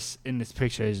in this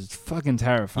picture. It's fucking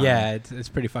terrifying. Yeah, it's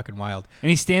pretty fucking wild. And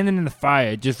he's standing in the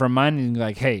fire, just reminding you,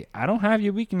 like, hey, I don't have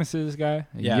your weaknesses, guy.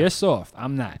 Yeah. You're soft.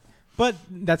 I'm not. But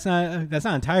that's not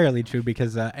entirely true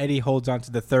because Eddie holds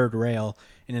onto the third rail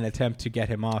in an attempt to get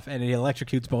him off, and it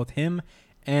electrocutes both him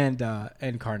and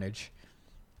Carnage.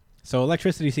 So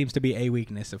electricity seems to be a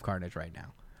weakness of Carnage right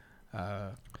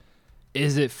now.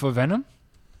 Is it for Venom?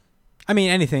 I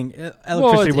mean, anything. Electricity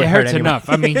Well, it would hurt hurts anyway. enough.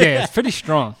 I mean, yeah, it's pretty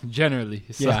strong, generally.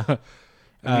 So,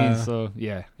 Yeah.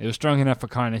 yeah, it was strong enough for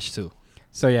Carnage, too.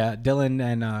 So yeah,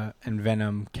 Dylan and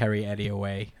Venom carry Eddie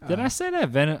away. Did I say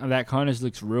that Carnage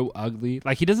looks real ugly?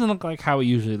 Like, he doesn't look like how he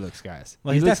usually looks, guys.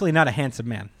 Well, He he's looks- definitely not a handsome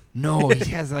man. No,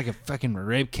 he has like a fucking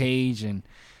rib cage and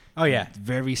Oh yeah,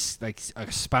 very like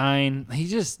a spine. He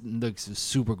just looks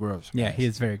super gross. yeah, guys. he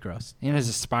is very gross. He has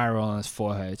a spiral on his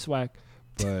forehead. Swag.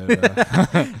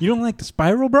 But You don't like the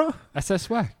spiral, bro? I said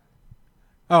swag.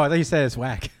 Oh, I thought you said it's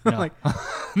whack. No. Like,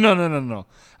 No.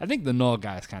 I think the Null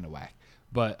guy is kind of whack.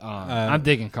 But I'm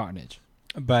digging Carnage.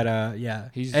 but yeah,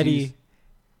 He's- Eddie,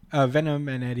 Venom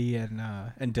and Eddie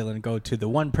and Dylan go to the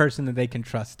one person that they can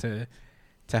trust to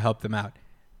help them out.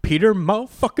 Peter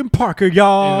motherfucking Parker,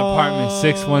 y'all. In apartment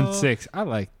 616. I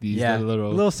like these Yeah,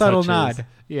 little subtle touches. nod.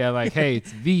 Yeah, like, hey,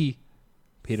 it's the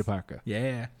Peter Parker.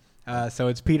 Yeah. So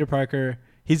it's Peter Parker.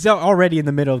 He's already in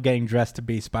the middle of getting dressed to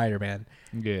be Spider-Man.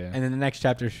 Yeah. And then the next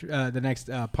chapter, the next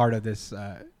part of this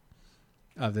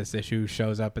issue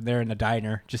shows up, and they're in a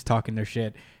diner just talking their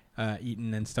shit,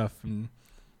 eating and stuff. And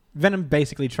Venom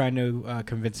basically trying to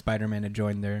convince Spider-Man to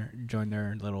join their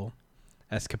little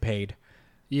escapade.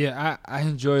 Yeah, I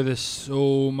enjoy this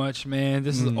so much, man.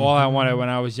 This is all I wanted when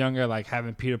I was younger, like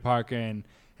having Peter Parker and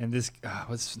this,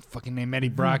 what's his fucking name, Eddie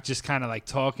Brock, just kind of like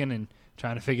talking and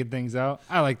trying to figure things out.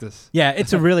 I like this. Yeah,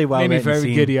 it's a really well Made me written very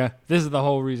scene. giddy. This is the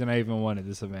whole reason I even wanted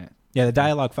this event. Yeah, the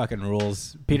dialogue fucking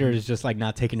rules. Peter is just like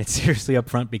not taking it seriously up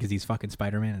front because he's fucking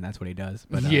Spider-Man and that's what he does.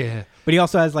 But, Yeah. But he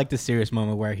also has like this serious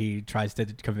moment where he tries to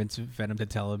convince Venom to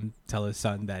tell his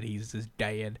son that he's his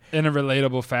dad. In a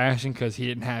relatable fashion because he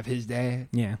didn't have his dad.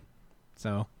 Yeah.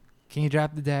 So, Can you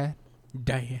drop the dad?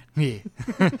 dad. Yeah.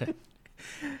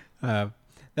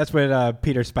 That's when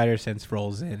Peter Spider-Sense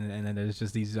rolls in, and then there's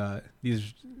just these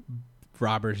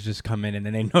robbers just come in, and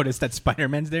then they notice that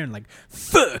Spider-Man's there, and like,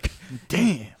 fuck,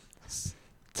 Damn.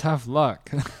 Tough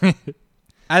luck.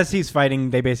 As he's fighting,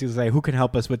 they basically say, "Who can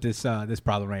help us with this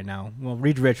problem right now?" Well,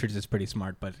 Reed Richards is pretty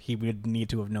smart, but he would need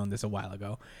to have known this a while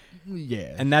ago.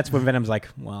 Yeah. And that's when Venom's like,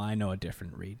 "Well, I know a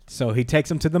different Reed." So he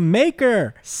takes him to the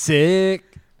Maker.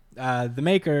 Sick. The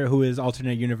Maker, who is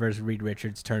alternate universe Reed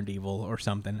Richards turned evil or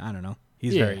something. I don't know.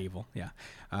 He's Yeah. very evil. Yeah.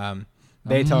 They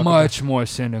They talk much more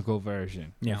cynical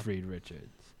version Yeah. of Reed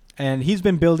Richards. and he's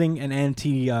been building an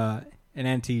anti-null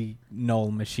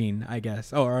machine, I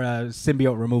guess, or a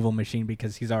symbiote removal machine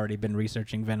because he's already been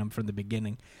researching Venom from the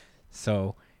beginning.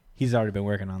 So he's already been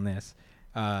working on this.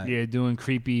 Yeah, doing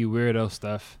creepy weirdo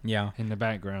stuff Yeah. in the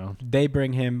background. They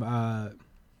bring him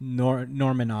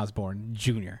Norman Osborn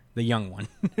Jr., the young one.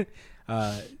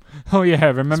 Oh yeah,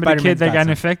 remember the Spider-Man's kid that got got some-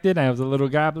 infected? I was a little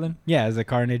goblin, Yeah, as a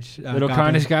Carnage. little goblin.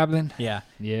 Carnage goblin. Yeah.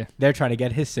 Yeah, They're trying to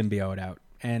get his symbiote out.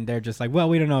 And they're just like, well,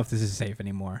 we don't know if this is safe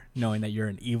anymore, knowing that you're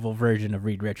an evil version of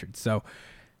Reed Richards. So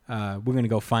we're going to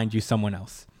go find you someone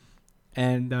else.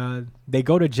 And they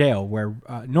go to jail where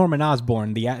Norman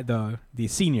Osborn, the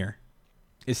senior,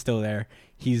 is still there.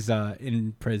 He's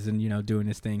in prison, doing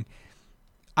his thing.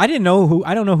 I don't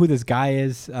know who this guy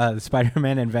is.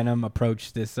 Spider-Man and Venom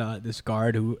approach this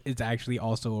guard who is actually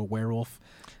also a werewolf.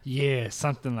 yeah,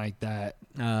 something like that.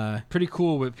 Uh, Pretty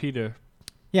cool with Peter.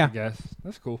 Yeah. I guess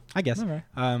that's cool. I guess. All right.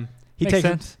 He Makes takes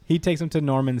sense. He takes him to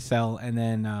Norman's cell, and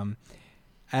then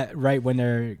right when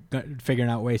they're figuring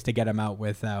out ways to get him out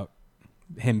without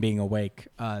him being awake,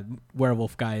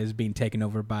 werewolf guy is being taken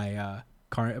over by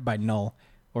Null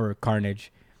or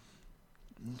Carnage.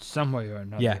 Some way or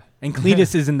another. Yeah, and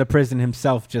Cletus is in the prison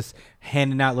himself, just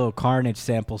handing out little Carnage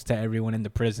samples to everyone in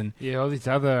the prison. Yeah, all these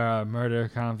other murder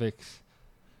convicts.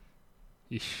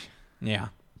 Eesh, Yeah,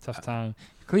 tough time.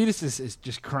 Cletus is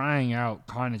just crying out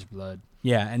Carnage blood.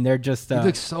 yeah, and they're just He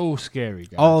looks so scary,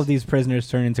 guys. all of these prisoners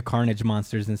turn into Carnage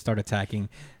monsters and start attacking.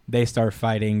 They start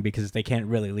fighting because they can't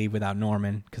really leave without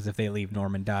Norman, because if they leave,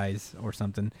 Norman dies or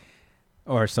something.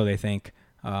 or so they think.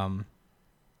 And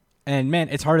man,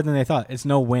 it's harder than they thought. It's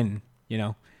no win, you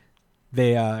know.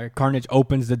 They Carnage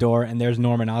opens the door and there's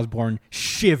Norman Osborn,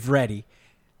 shiv ready.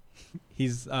 He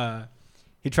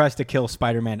tries to kill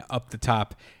Spider-Man up the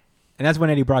top, and that's when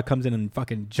Eddie Brock comes in and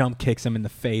fucking jump kicks him in the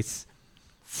face.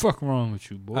 Fuck wrong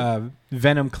with you, boy?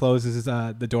 Venom closes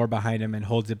the door behind him and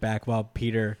holds it back while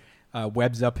Peter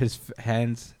webs up his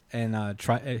hands and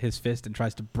his fist and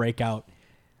tries to break out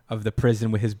of the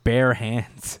prison with his bare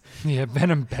hands. Yeah,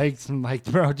 Venom begs him like,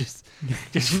 bro, just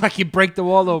fucking break the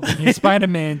wall open. You're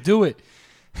Spider-Man, do it.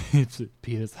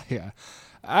 Peter's like, yeah.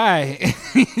 All right.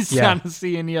 He's trying to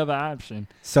see any other option.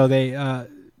 So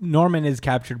Norman is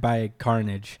captured by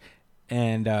Carnage,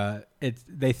 and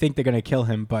they think they're gonna kill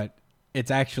him, but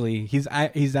it's actually he's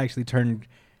actually turned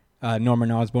Norman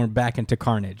Osborn back into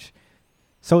Carnage.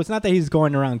 So it's not that he's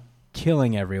going around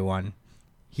killing everyone.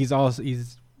 He's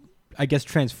I guess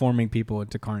transforming people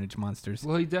into Carnage monsters.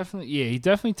 Well, he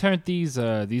definitely turned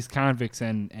these convicts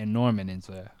and Norman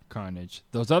into Carnage.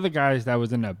 Those other guys that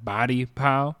was in a body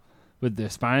pile with their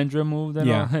spines removed and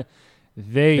all,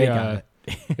 they got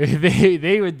it.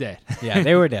 they were dead. Yeah,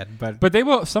 they were dead, but they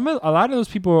were a lot of those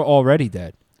people were already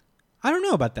dead. I don't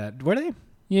know about that. Were they?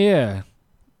 Yeah,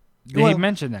 they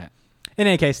mentioned that. In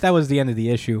any case, that was the end of the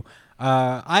issue.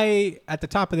 I at the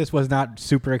top of this was not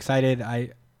super excited.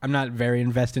 I'm not very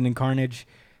invested in Carnage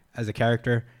as a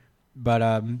character, but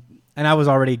and I was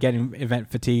already getting event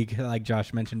fatigue, like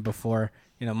Josh mentioned before.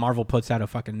 You know, Marvel puts out a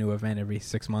fucking new event every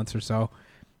 6 months or so,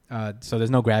 so there's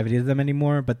no gravity to them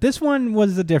anymore. But this one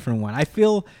was a different one. I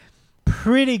feel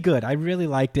pretty good. I really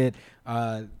liked it.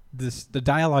 The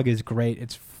dialogue is great.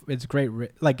 It's great.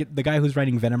 Like the guy who's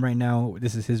writing Venom right now,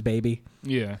 this is his baby.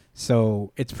 Yeah.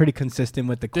 So it's pretty consistent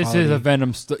with the quality. This is a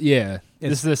Venom story. Yeah.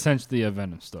 This is essentially a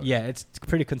Venom story. Yeah, it's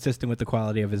pretty consistent with the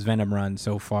quality of his Venom run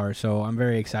so far. So I'm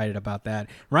very excited about that.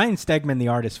 Ryan Stegman, the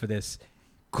artist for this,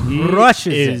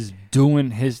 crushes he is doing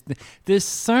his There's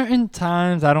certain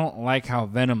times I don't like how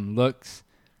Venom looks,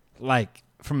 like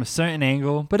from a certain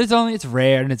angle, but it's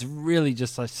rare and it's really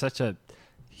just like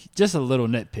just a little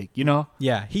nitpick, you know?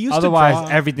 Yeah, he used Otherwise, to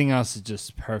draw, everything else is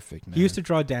just perfect, man. He used to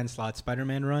draw Dan Slott's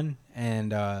Spider-Man run,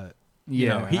 and I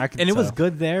can it was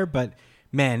good there. But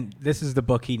man, this is the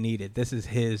book he needed. This is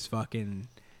his fucking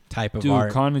type of art.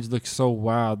 Dude, Carnage looks so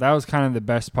wild. That was kind of the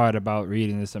best part about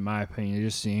reading this, in my opinion.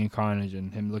 Just seeing Carnage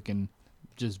and him looking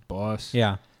just boss.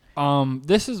 Yeah.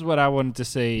 This is what I wanted to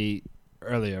say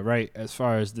earlier, right? As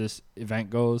far as this event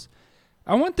goes,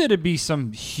 I want there to be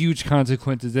some huge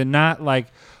consequences and not like,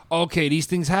 okay, these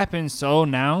things happen, so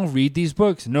now read these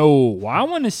books. No, I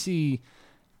want to see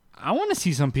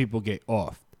some people get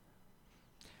off.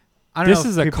 This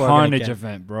is a Carnage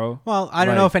event, bro. Well, I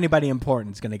don't know if anybody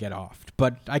important is going to get off,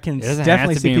 but I can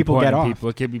definitely see people get off.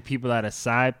 It could be people that are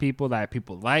side people that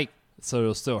people like, so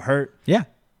it'll still hurt. Yeah,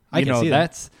 I can see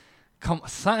that.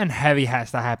 Something heavy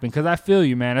has to happen, because I feel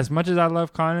you, man. As much as I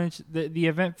love Carnage, the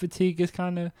event fatigue is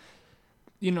kind of...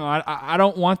 You know, I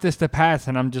don't want this to pass,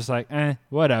 and I'm just like,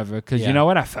 whatever. Because you know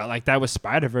what? I felt like that was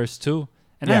Spider-Verse, too.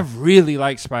 And I really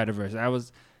like Spider-Verse.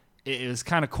 It was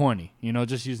kind of corny, you know,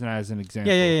 just using that as an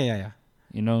example. Yeah.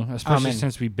 You know, especially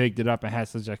since we bigged it up and had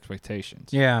such expectations.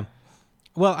 Yeah.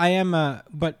 Well, I am,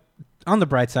 but on the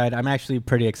bright side, I'm actually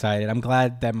pretty excited. I'm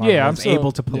glad that Marvel was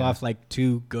able to pull off like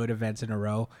 2 good events in a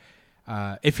row.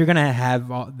 If you're going to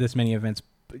have this many events,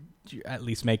 at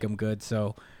least make them good.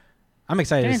 So... I'm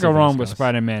excited. Can't go wrong with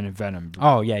Spider-Man and Venom. Bro.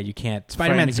 Oh yeah, you can't.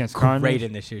 Spider-Man's great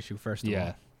in this issue. First of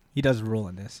all, he does rule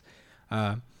in this.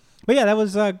 But yeah, that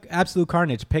was absolute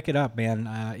carnage. Pick it up,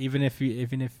 man. Even if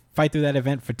fight through that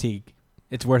event fatigue,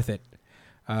 it's worth it.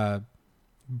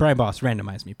 Brian Boss,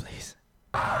 randomize me, please.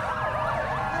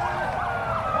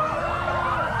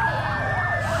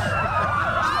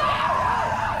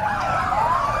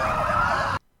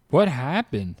 What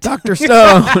happened? Dr.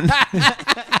 Stone.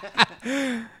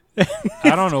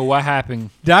 I don't know what happened.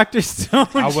 Dr. Stone.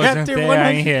 I wasn't there.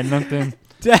 I ain't hear nothing.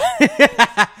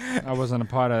 I wasn't a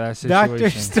part of that situation. Dr.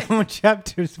 Stone,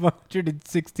 chapters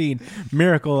 116,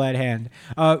 Miracle at Hand.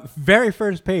 Very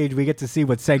first page, we get to see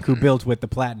what Senku built with the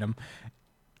platinum.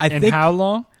 How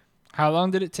long? How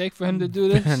long did it take for him to do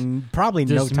this? Probably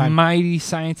no time. This mighty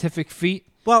scientific feat.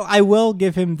 Well, I will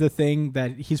give him the thing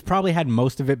that he's probably had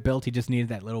most of it built. He just needed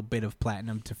that little bit of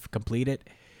platinum to complete it.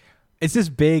 It's this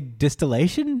big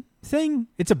distillation thing.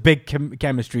 It's a big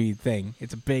chemistry thing.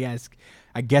 It's a big ass.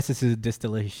 I guess this is a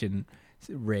distillation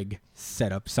rig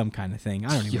setup, some kind of thing. I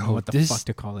don't even know what the fuck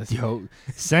to call this.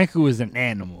 Senku is an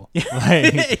animal.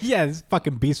 Yeah, it's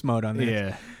fucking beast mode on this.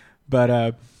 Yeah,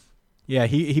 but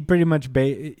he pretty much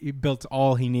he built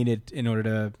all he needed in order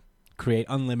to create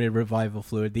unlimited revival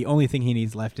fluid. The only thing he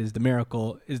needs left is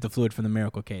the fluid from the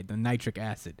Miracle Cade, the nitric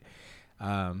acid.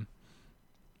 And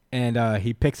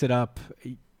he picks it up.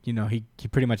 He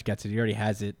pretty much gets it. He already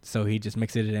has it, so he just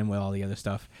mixes it in with all the other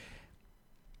stuff.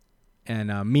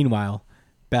 And meanwhile,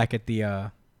 back with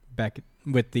the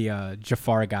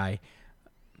Jafar guy,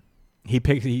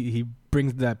 he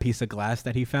brings that piece of glass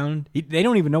that he found. They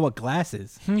don't even know what glass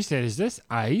is. He said, "Is this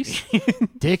ice?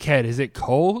 Dickhead, is it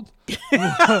cold?"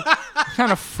 What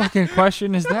kind of fucking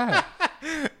question is that?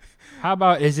 How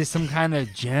about, is it some kind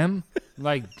of gem?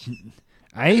 Like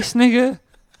ice, nigga?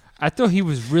 I thought he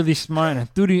was really smart. I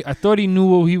thought he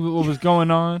knew what was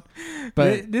going on.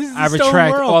 But this is I the stone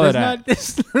retract world. all of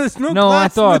There's that. there's no No, I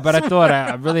glass in thought, but this I thought world.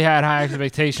 I really had high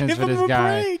expectations Give for him this a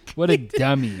guy. break. What a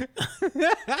dummy.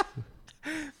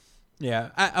 Yeah.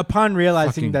 Upon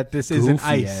realizing Fucking that this isn't goofy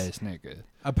ice, ass nigga.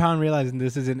 upon realizing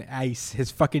this isn't ice, his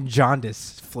fucking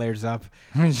jaundice flares up.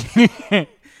 Jaundice,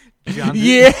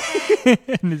 Yeah.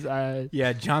 In his eyes.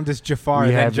 yeah, jaundice Jafar We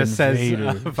then have just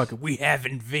invaders. says, "Fucking, we have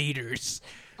invaders."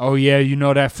 Oh, yeah, you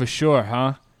know that for sure,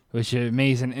 huh? With your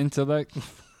amazing intellect.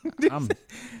 I'm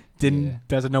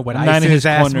Doesn't know what I'm ice not in is, his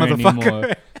ass corner motherfucker.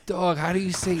 anymore. Dog, how do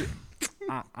you say?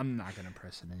 I'm not gonna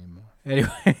press it anymore.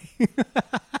 Anyway,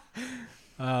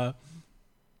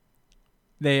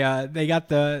 they got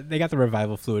the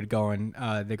revival fluid going.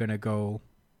 They're gonna go.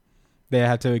 They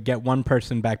have to get one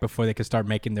person back before they can start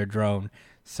making their drone.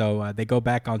 So they go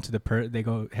back onto they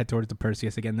go head towards the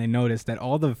Perseus again. They notice that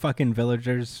all the fucking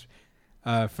villagers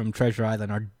from Treasure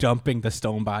Island are dumping the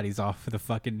stone bodies off the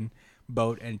fucking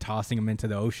boat and tossing them into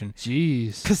the ocean.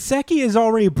 Jeez, Kaseki is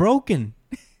already broken.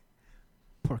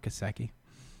 Poor Kaseki.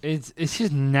 it's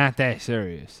just not that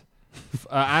serious.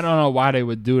 I don't know why they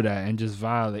would do that and just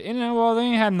violate. And well, they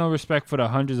ain't had no respect for the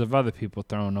hundreds of other people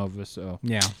thrown over. So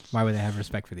Yeah, why would they have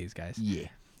respect for these guys? yeah,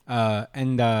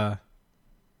 And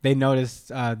they noticed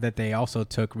that they also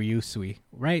took Ryusui.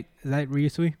 Right? Is that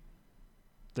Ryusui?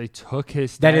 they took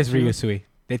his. That is statue. Ryusui.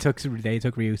 They took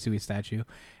Ryusui's statue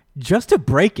just to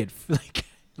break it,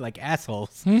 like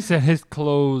assholes. He said his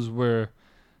clothes were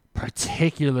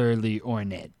particularly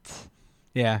ornate.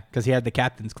 Yeah, because he had the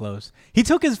captain's clothes. He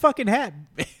took his fucking hat.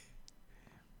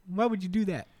 Why would you do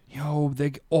that? Yo,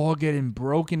 they all getting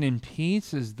broken in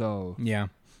pieces though. Yeah.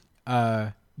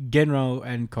 Genro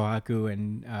and Kohaku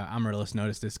and Amaryllis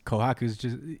noticed this.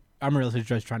 Amaryllis is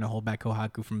just trying to hold back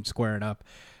Kohaku from squaring up.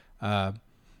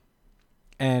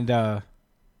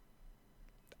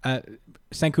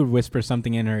 Senku whispers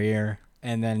something in her ear,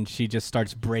 and then she just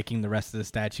starts breaking the rest of the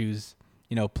statues,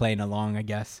 playing along, I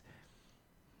guess.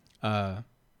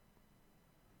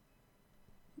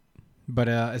 But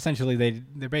essentially,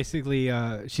 they're basically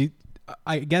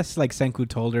I guess like Senku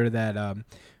told her that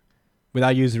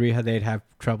without Yuzuriha they'd have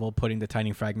trouble putting the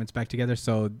tiny fragments back together.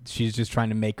 So she's just trying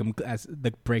to make them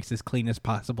the breaks as clean as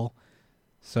possible.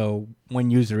 So when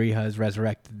Yuzuriha is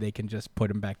resurrected, they can just put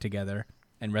them back together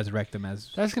and resurrect them as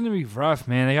That's gonna be rough,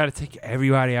 man. They got to take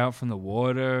everybody out from the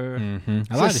water.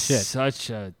 a lot of It's shit.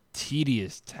 Such a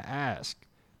tedious task.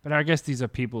 But I guess these are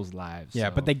people's lives. Yeah,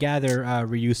 so. but they gather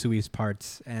Ryusui's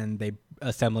parts and they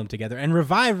assemble them together and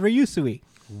revive Ryusui.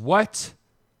 What?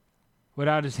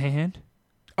 Without his hand?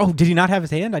 Oh, did he not have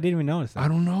his hand? I didn't even notice that. I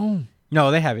don't know. No,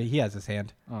 they have it. He has his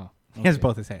hand. Oh, He has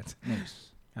both his hands. Nice.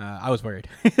 I was worried.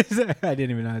 I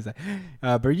didn't even notice that.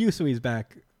 But Ryusui's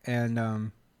back,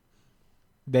 and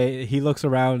he looks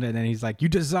around, and then he's like, "You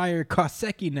desire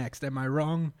Kaseki next, am I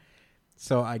wrong?"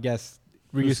 So I guess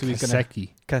Ryusui's gonna.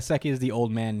 Kaseki is the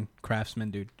old man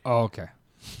craftsman dude. Oh, okay.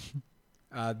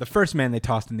 The first man they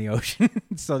tossed in the ocean,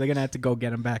 so they're gonna have to go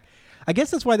get him back. I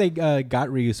guess that's why they got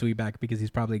Ryusui back, because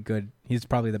he's probably good. He's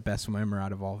probably the best swimmer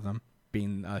out of all of them,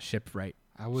 being shipwright.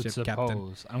 I would Ship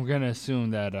suppose. captain. I'm gonna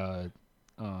assume that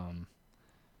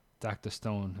Dr.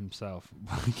 Stone himself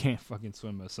can't fucking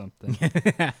swim or something.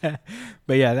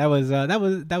 But yeah, that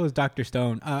was Dr.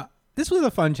 Stone. This was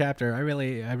a fun chapter. I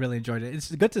really enjoyed it.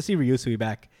 It's good to see Ryusui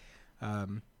back.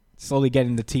 Slowly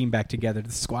getting the team back together,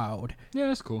 the squad. Yeah,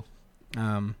 that's cool.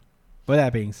 With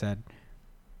that being said,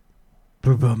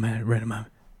 man, read him out.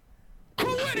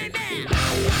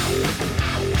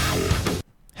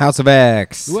 House of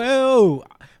X. Whoa,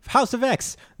 House of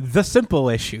X, the simple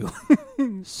issue.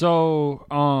 So,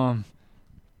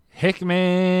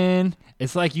 Hickman,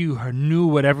 it's like you knew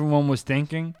what everyone was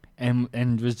thinking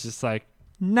and was just like,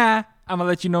 nah, I'm gonna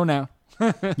let you know now.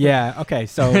 Yeah. Okay.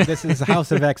 So this is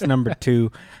House of X number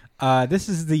 2. This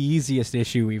is the easiest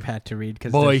issue we've had to read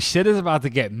because Boy, shit is about to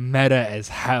get meta as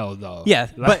hell, though. yeah,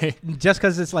 Like, but just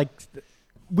because it's like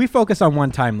we focus on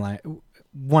one timeline,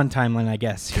 I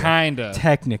guess. here, kinda.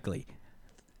 technically.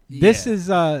 This Yeah.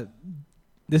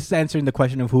 is this is answering the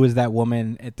question of who is that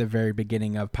woman at the very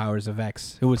beginning of Powers of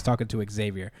X who was talking to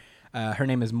Xavier. Her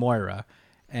name is Moira,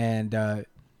 and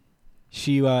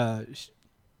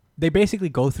they basically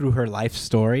go through her life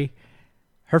story.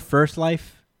 Her first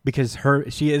life, because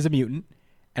she is a mutant,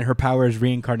 and her power is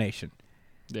reincarnation.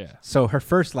 Yeah. So her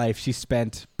first life, she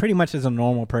spent pretty much as a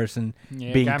normal person,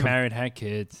 Yeah, got married, had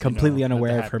kids. completely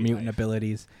unaware lived a of her happy mutant life.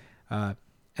 abilities.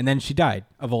 And then she died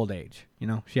of old age.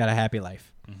 She had a happy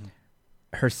life. Mhm.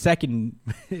 Her second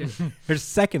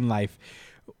life,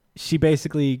 she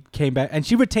basically came back, and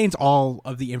she retains all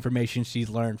of the information she's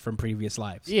learned from previous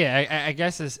lives. Yeah, I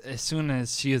guess as soon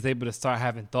as she was able to start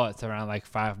having thoughts around like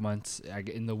 5 months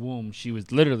in the womb, she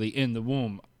was literally in the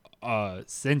womb,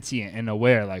 sentient and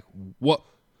aware. Like, what?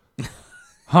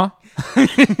 Huh?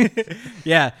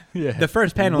 Yeah. Yeah. The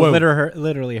first panel Whoa. is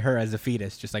literally her as a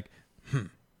fetus, just like.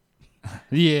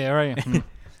 Yeah, right.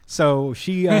 So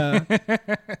she,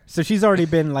 so she's already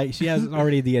been like, she has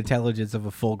already the intelligence of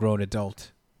a full-grown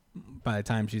adult by the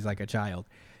time she's like a child.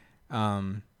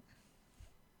 And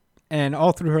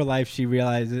all through her life, she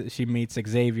realizes she meets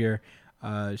Xavier.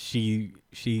 She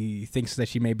thinks that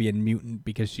she may be a mutant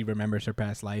because she remembers her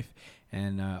past life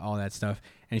and all that stuff.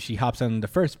 And she hops on the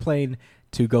first plane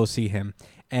to go see him,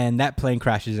 and that plane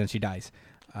crashes and she dies.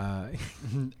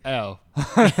 L.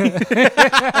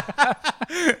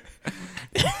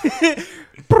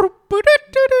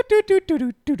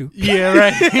 Yeah,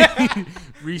 right.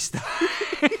 Restart.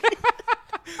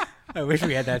 I wish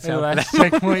we had that The sound. last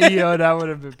checkpoint. Yo, that would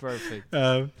have been perfect.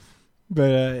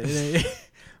 But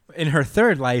in her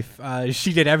third life,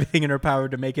 she did everything in her power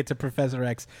to make it to Professor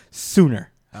X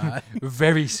sooner.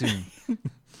 Very soon.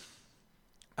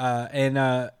 And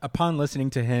upon listening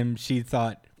to him, she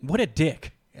thought, what a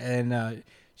dick. And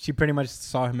she pretty much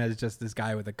saw him as just this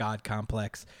guy with a god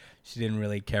complex. She didn't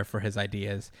really care for his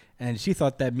ideas. And she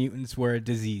thought that mutants were a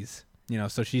disease.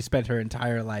 So she spent her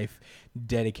entire life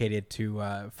dedicated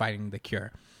to fighting the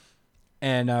cure.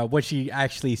 And when she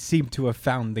actually seemed to have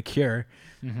found the cure,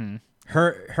 Mm-hmm.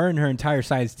 her and her entire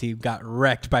science team got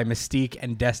wrecked by Mystique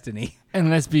and Destiny. And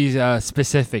let's be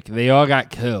specific. They all got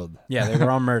killed. Yeah, they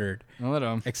were all murdered, Let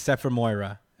them. except for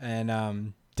Moira.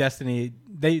 And Destiny,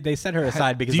 they set her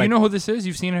aside because Do you know who this is?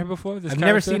 You've seen her before? This I've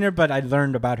never character? seen her, but I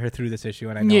learned about her through this issue,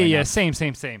 and I know. Yeah, her yeah, now.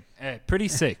 same. Pretty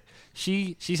sick.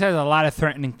 She says a lot of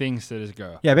threatening things to this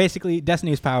girl. Yeah, basically,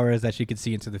 Destiny's power is that she could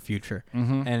see into the future,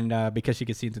 Mm-hmm. and because she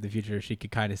could see into the future, she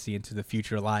could kind of see into the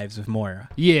future lives of Moira.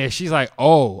 Yeah, she's like,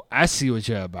 oh, I see what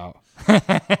you're about.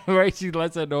 Right? She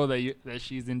lets her know that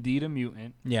she's indeed a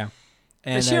mutant. Yeah,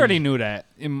 And she already knew that.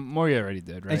 And Moria already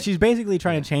did, right? And she's basically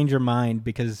trying to change her mind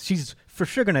because she's for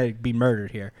sure gonna be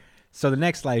murdered here. So the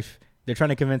next life, they're trying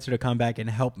to convince her to come back and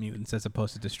help mutants as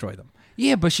opposed to destroy them.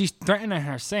 Yeah, but she's threatening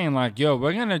her, saying like, "Yo,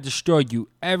 we're gonna destroy you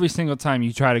every single time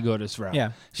you try to go this route."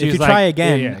 Yeah, She if was you like, try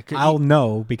again, yeah, I'll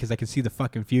know because I can see the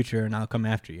fucking future and I'll come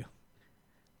after you.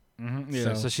 Mm-hmm,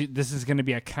 yeah. So this is gonna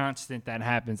be a constant that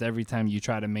happens every time you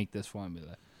try to make this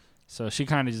formula. So she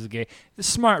kind of just gave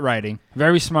smart writing,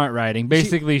 very smart writing.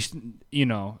 Basically,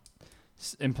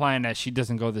 implying that she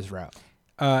doesn't go this route.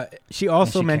 She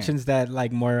also she mentions that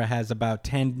like Moira has about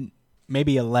 10,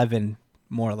 maybe 11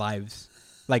 more lives,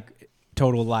 like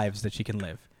total lives that she can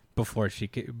live before she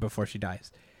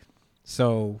dies.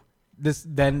 So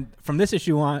from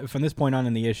this point on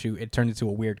in the issue, it turned into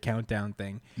a weird countdown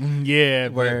thing. Yeah,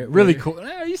 Where- really where-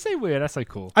 cool. You say weird? That's like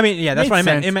cool. I mean, yeah, that's Made what I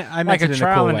meant. sense. I meant Like it a in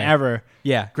trial cool and way. error,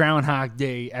 Yeah, Groundhog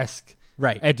Day esque,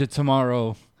 right. Edge of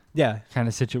Tomorrow Yeah. kind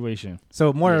of situation.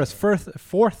 So Moira's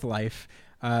fourth life,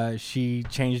 she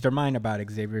changed her mind about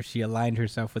Xavier. She aligned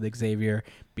herself with Xavier,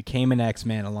 became an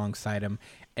X-Man alongside him,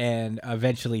 and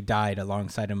eventually died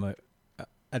alongside him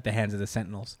at the hands of the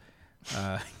Sentinels.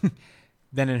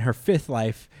 Then in her fifth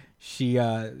life, she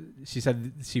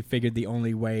said she figured the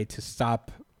only way to stop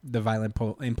the violent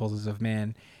impulses of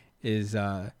man is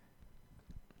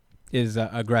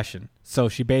aggression. So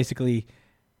she basically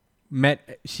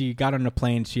she got on a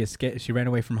plane, she escaped, she ran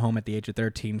away from home at the age of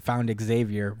 13, found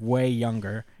Xavier way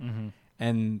younger,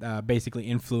 and basically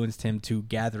influenced him to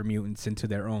gather mutants into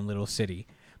their own little city.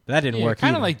 But that didn't work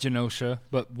Kind either. of like Genosha,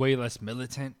 but way less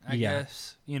militant, I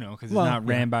guess. Because it's Well, not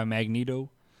ran by Magneto.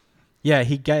 Yeah,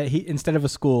 he instead of a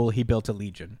school, he built a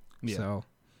legion. Yeah. So,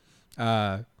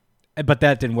 but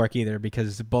that didn't work either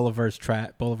because Boulevard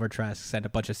Trask sent a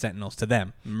bunch of Sentinels to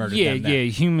them, and murdered them. Yeah,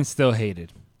 humans still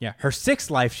hated. Yeah, her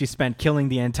sixth life she spent killing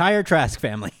the entire Trask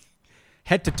family,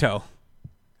 head to toe.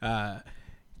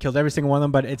 Killed every single one of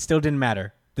them, but it still didn't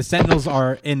matter. The Sentinels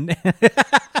are in.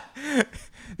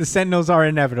 The Sentinels are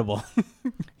inevitable.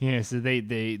 Yeah, so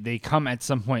they come at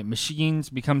some point. Machines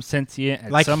become sentient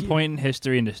at Like some he- point in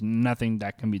history, and there's nothing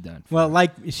that can be done. Well,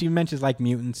 like she mentions, like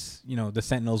mutants, the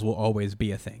Sentinels will always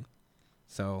be a thing.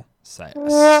 So Sucks.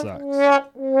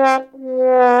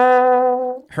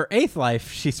 her 8th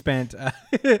life, she spent.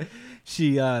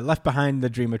 She left behind the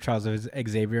dream of Charles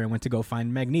Xavier and went to go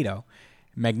find Magneto.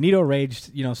 Magneto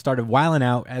raged, started wilding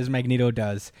out as Magneto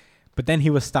does, but then he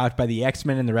was stopped by the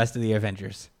X-Men and the rest of the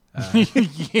Avengers.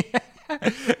 Yeah.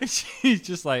 She's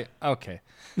just like, okay.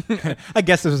 I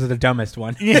guess this was the dumbest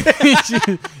one.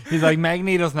 He's like,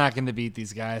 Magneto's not going to beat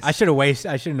these guys. I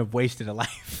shouldn't have wasted a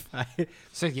life.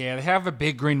 So yeah, they have a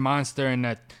big green monster and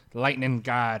a lightning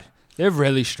god. They're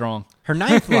really strong. Her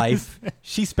 9th life,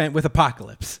 she spent with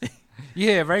Apocalypse.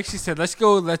 Yeah, right. She said, "Let's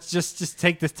go. Let's just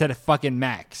take this to the fucking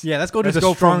max." Yeah, let's go to Let's the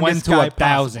go from strongest 1 to guy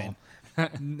 1,000.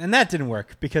 possible. And that didn't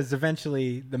work because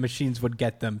eventually the machines would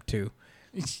get them too.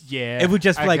 Yeah, It would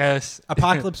just I guess.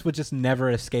 Apocalypse would just never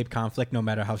escape conflict no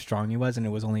matter how strong he was, and it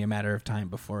was only a matter of time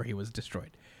before he was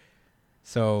destroyed.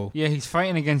 So, Yeah, he's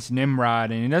fighting against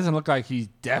Nimrod, and it doesn't look like he's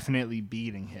definitely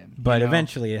beating him. but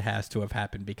eventually it has to have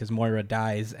happened because Moira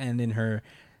dies, and in her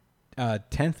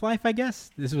 10th life, I guess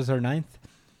this was her 9th.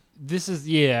 This is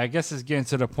I guess it's getting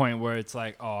to the point where it's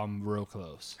like, oh, I'm real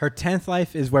close. Her 10th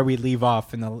life is where we leave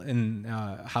off in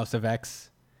House of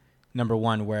X,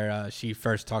 #1, where she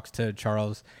first talks to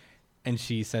Charles, and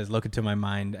she says, "Look into my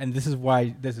mind," and this is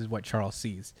what Charles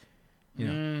sees.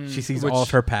 She sees all of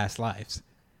her past lives.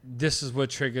 This is what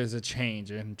triggers a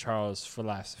change in Charles'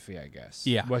 philosophy, I guess.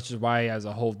 Yeah. Which is why he has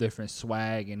a whole different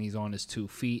swag, and he's on his 2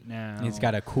 feet now. He's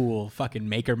got a cool fucking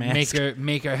Maker mask.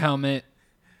 Maker helmet,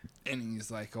 and he's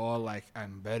like, all like,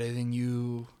 I'm better than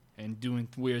you, and doing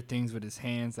weird things with his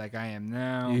hands like I am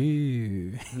now.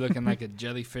 Ooh. Looking like a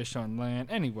jellyfish on land.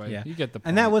 Anyway, Yeah. you get the point.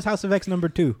 And that was House of X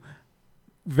 #2.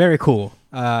 Very cool.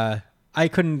 I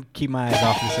couldn't keep my eyes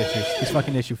off this issue. This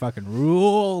fucking issue fucking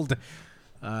ruled.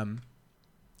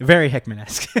 Very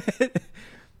Hickman-esque.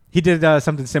 He did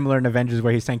something similar in Avengers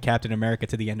where he sent Captain America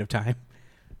to the end of time.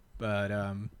 But,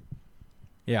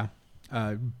 yeah.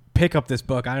 Pick up this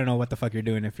book. I don't know what the fuck you're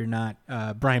doing if you're not.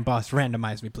 Brian Boss,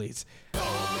 randomize me, please.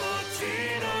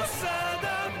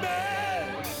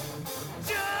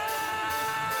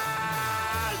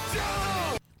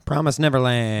 Promise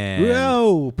Neverland.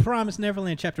 Whoa! Promise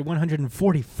Neverland, chapter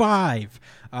 145.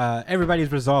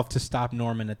 Everybody's resolved to stop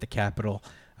Norman at the Capitol.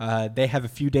 They have a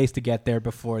few days to get there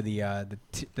before the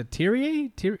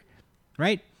Tyrie,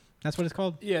 right? That's what it's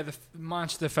called. Yeah, the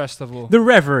Monster Festival. The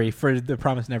Reverie for the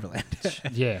Promise Neverland.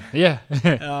 yeah.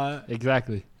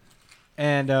 Exactly.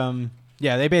 And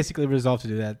yeah, they basically resolve to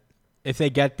do that. If they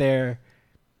get there,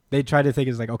 they try to think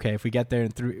it's like, okay, if we get there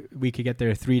we could get there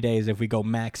in 3 days if we go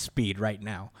max speed right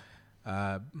now.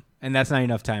 And that's not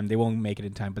enough time. They won't make it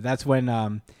in time. But that's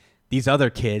when these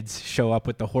other kids show up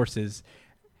with the horses.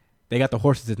 They got the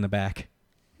horses in the back.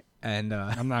 And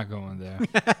I'm not going there.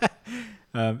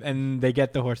 and they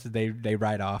get the horses. They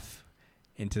ride off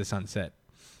into the sunset.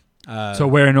 So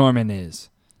where Norman is.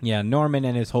 Yeah, Norman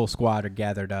and his whole squad are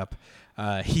gathered up.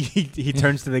 He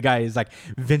turns to the guy. He's like,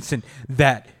 Vincent,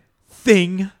 that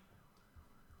thing.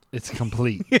 It's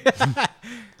complete.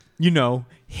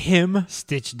 Him.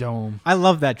 Stitch Dome. I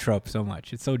love that trope so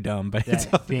much. It's so dumb, but it's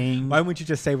That thing. why wouldn't you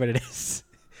just say what it is?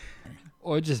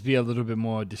 Or just be a little bit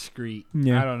more discreet.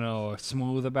 Yeah. I don't know, or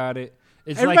smooth about it.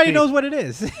 It's Everybody like knows what it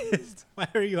is. Why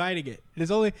are you hiding it?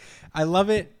 I love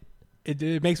it.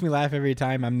 It makes me laugh every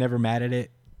time. I'm never mad at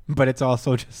it, but it's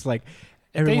also just like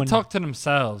if they talk to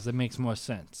themselves, it makes more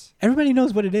sense. Everybody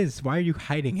knows what it is. Why are you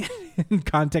hiding it in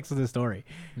context of the story?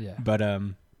 Yeah. But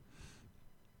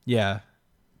yeah.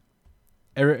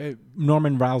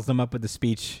 Norman riles them up with the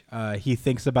speech. He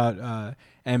thinks about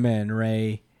Emma and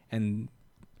Ray, and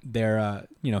they're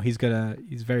he's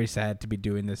very sad to be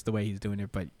doing this the way he's doing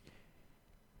it, but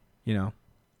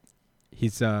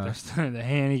he's That's the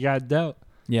hand he got dealt.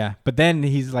 yeah. But then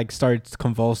he's like starts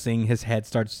convulsing. His head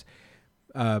starts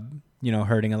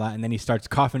hurting a lot, and then he starts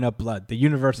coughing up blood. The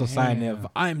universal sign of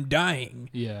I'm dying.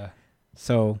 Yeah.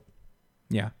 So,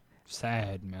 yeah.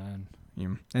 Sad, man.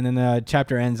 Yeah. And then the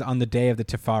chapter ends on the day of the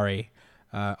Tefari.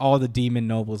 All the demon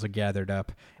nobles are gathered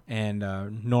up, and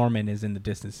Norman is in the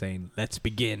distance saying, "Let's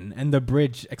begin." And the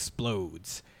bridge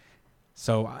explodes.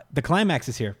 So the climax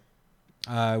is here.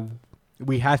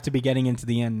 We have to be getting into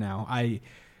the end now. I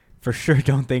for sure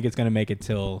don't think it's going to make it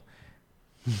till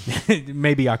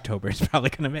maybe October. It's probably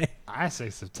going to make. I say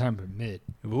September mid.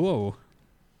 Whoa.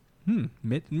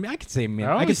 Mid. I could say mid.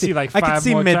 I only could see like I could 5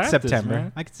 see more chapters, mid-September.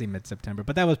 man. I could see mid-September,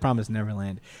 but that was Promised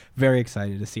Neverland. Very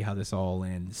excited to see how this all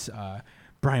ends.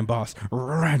 Brian Boss,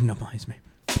 randomize me.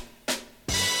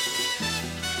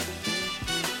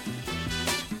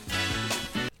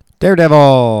 Daredevil.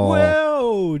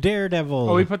 Whoa, Daredevil.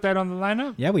 Oh, we put that on the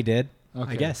lineup? Yeah, we did.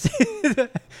 Okay. I guess.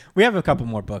 We have a couple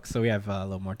more books, so we have a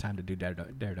little more time to do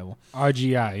Daredevil.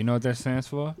 RGI. You know what that stands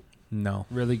for? No.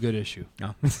 Really good issue.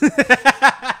 No.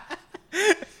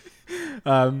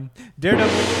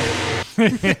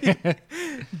 Daredevil.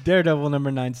 Daredevil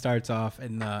number 9 starts off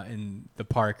in the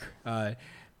park.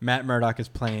 Matt Murdock is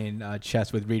playing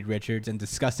chess with Reed Richards and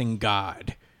discussing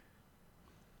God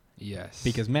Yes.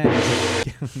 because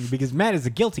Matt is a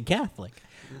guilty Catholic.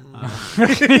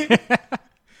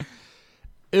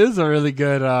 It was a really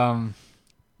good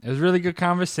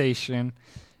conversation,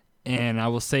 and I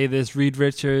will say this: Reed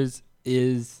Richards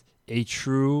is a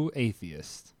true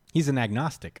atheist. He's an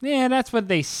agnostic. Yeah, that's what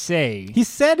they say. He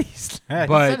said he said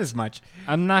as much.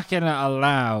 I'm not gonna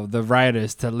allow the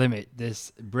writers to limit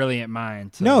this brilliant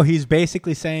mind. No, he's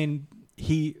basically saying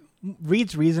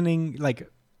Reed's reasoning, like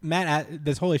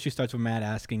this whole issue starts with Matt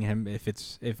asking him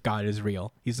if God is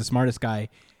real. He's the smartest guy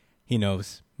he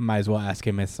knows. Might as well ask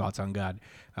him his thoughts on God.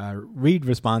 Reed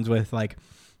responds with like,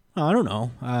 oh, I don't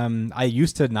know. I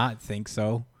used to not think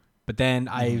so, but then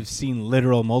I've seen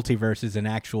literal multiverses and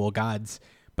actual gods,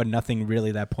 but nothing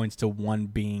really that points to one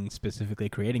being specifically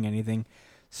creating anything.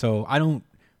 So I don't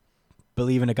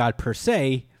believe in a God per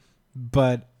se,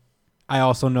 but I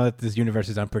also know that this universe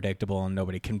is unpredictable and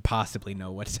nobody can possibly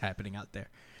know what's happening out there.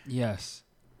 Yes.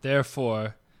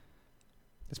 Therefore,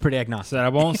 It's pretty I agnostic. said I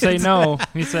won't say no.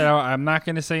 He said I'm not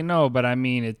gonna say no, but I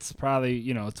mean it's probably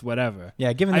it's whatever.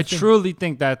 Yeah, given I the thing- truly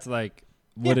think that's like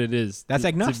what Yeah, it is. that's to be-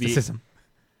 agnosticism.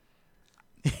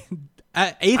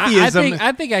 Atheism.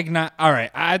 I think all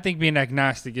right. I think being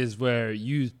agnostic is where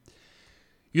you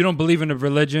don't believe in a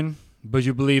religion, but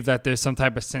you believe that there's some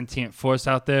type of sentient force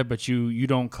out there, but you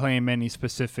don't claim any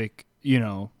specific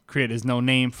there's no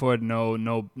name for it,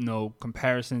 no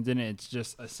comparisons in it. It's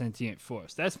just a sentient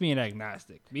force. That's being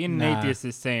agnostic. Being an atheist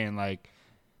is saying like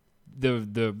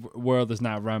the world is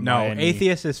not run by any.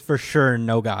 Atheist is for sure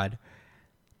no God.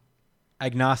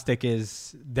 Agnostic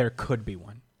is there could be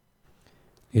one.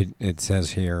 It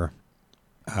says here,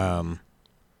 the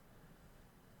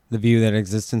view that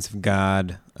existence of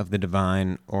God, of the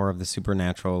divine, or of the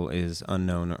supernatural is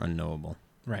unknown or unknowable.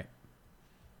 Right.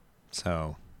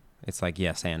 So it's like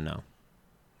yes and no.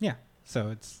 Yeah.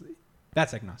 So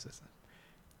that's agnosticism.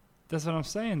 That's what I'm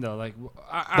saying though. Like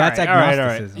That's all right.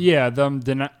 agnosticism.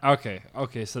 Yeah,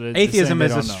 okay. So they're Atheism saying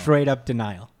is they a don't know. straight up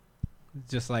denial.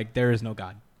 Just like there is no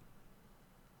God.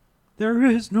 There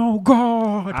is no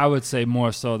God. I would say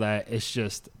more so that it's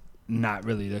just not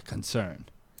really the concern.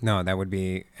 No, that would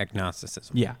be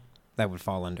agnosticism. Yeah. That would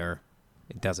fall under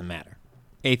it doesn't matter.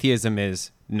 Atheism is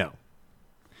no.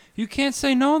 You can't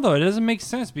say no though. It doesn't make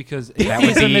sense because That would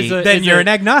atheism be- is a. Then is you're a- an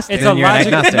agnostic. It's Then a you're an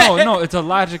logical. agnostic. No, it's a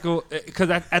logical. Because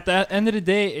at the end of the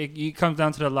day, it comes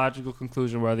down to the logical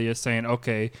conclusion whether you're saying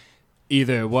okay,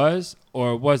 either it was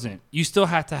or it wasn't. You still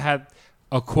have to have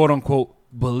a quote unquote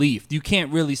belief. You can't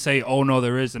really say oh no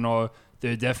there isn't or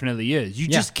there definitely is. You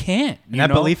Yeah. just can't. And that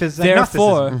belief is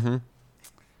therefore. agnosticism.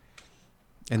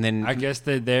 Mm-hmm. And then I guess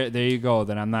that there you go.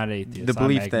 Then I'm not atheist. the I'm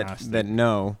belief that agnostic.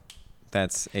 no,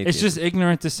 that's atheism. It's just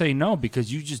ignorant to say no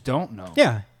because you just don't know.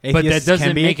 Yeah. But that Atheists doesn't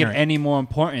can be make ignorant. it any more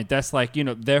important. That's like,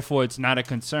 therefore it's not a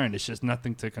concern. It's just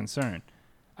nothing to concern.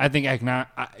 I think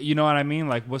you know what I mean?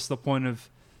 Like, what's the point of...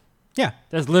 Yeah.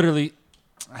 That's literally...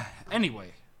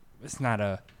 Anyway, it's not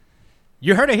a...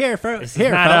 You heard it here. It's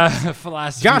Here, not folks. a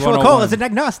philosophy Joshua 101. Cole is an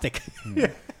agnostic.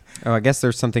 Oh, I guess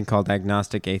there's something called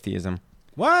agnostic atheism.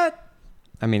 What?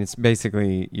 I mean, it's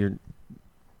basically you're.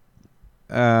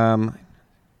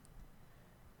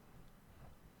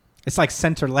 It's like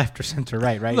center left or center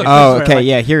right, right? Look, Oh, this is where, okay,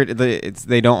 yeah. Here,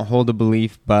 they don't hold a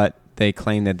belief, but they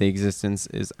claim that the existence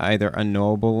is either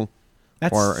unknowable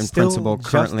That's or in still principle just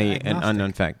currently an agnostic.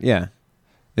 unknown fact. Yeah,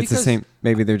 it's the Because- same.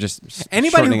 Maybe they're just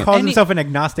Anybody shortening who it. calls himself an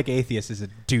agnostic atheist is a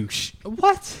douche.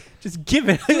 What? Just give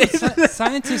it.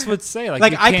 Scientists would say, like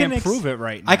Like, you I can't can prove it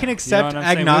right now. I can accept what I'm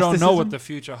saying? We don't know agnosticism. what the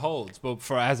future holds. But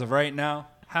for as of right now,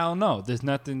 hell no. There's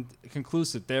nothing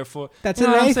conclusive. Therefore, That's you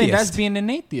know an what I'm saying? atheist. That's being an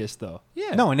atheist, though.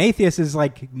 Yeah. No, an atheist is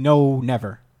like no,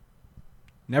 never.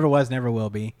 Never was, never will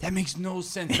be. That makes no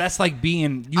sense. That's like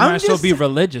being. You I'm might as well just- be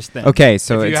religious then. Okay,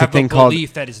 so if you it's a have thing a called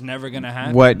belief that is never gonna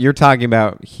happen. what you're talking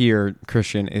about here,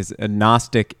 Christian, is a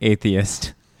Gnostic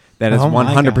atheist that is Oh my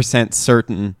 100%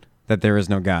 certain that there is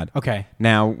no God. Okay.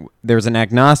 Now, there's an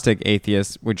agnostic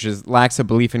atheist, which lacks a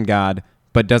belief in God,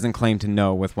 but doesn't claim to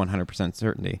know with 100%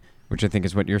 certainty, which I think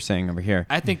is what you're saying over here.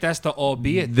 I think that's the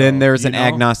albeit. Then though, there's you an know?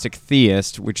 agnostic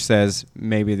theist, which says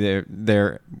maybe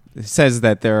there says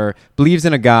that there believes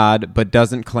in a God, but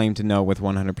doesn't claim to know with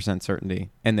 100% certainty.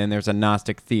 And then there's a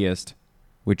Gnostic theist,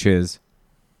 which is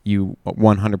you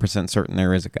 100% certain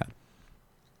there is a God.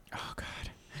 Oh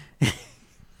God.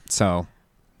 So,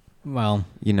 Well,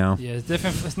 Yeah, it's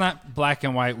different. It's not black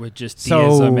and white with just So,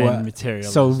 theism and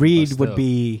materialism. so Reed but would still.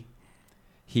 be.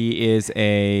 he is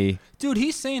a Dude,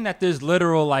 he's saying that there's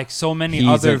literal like so many He's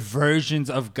other a- versions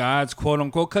of gods, quote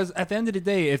unquote. Because at the end of the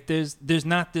day, if there's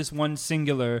not this one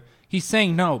singular, he's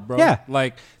saying no, bro. Yeah.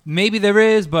 Like maybe there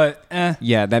is, but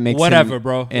yeah, that makes whatever, him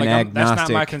bro. an Like, that's not my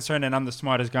agnostic. concern, and I'm the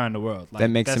smartest guy in the world. Like, That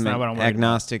makes that's him not what I'm an worried about.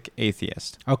 agnostic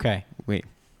atheist. Okay. Wait,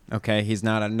 okay, he's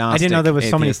not a I gnostic. didn't know there was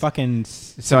so many atheist. fucking.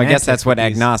 So I guess that's what semantics with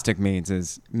these. agnostic means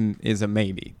is a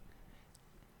maybe,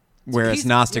 whereas he's-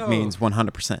 Gnostic yo. means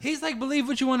 100%. He's like, believe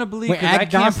what you want to believe. Wait, 'Cause I can't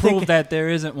agnostic- prove that there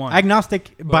isn't one.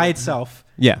 Agnostic by itself,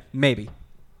 Yeah. maybe.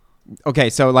 Okay,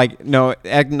 so like no,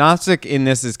 agnostic in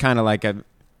this is kind of like a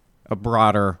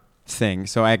broader thing.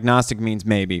 So agnostic means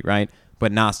maybe, right?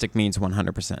 But Gnostic means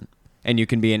 100%. And you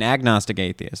can be an agnostic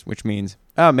atheist, which means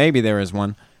oh maybe there is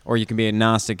one, or you can be a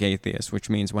Gnostic atheist, which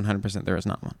means 100% there is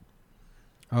not one.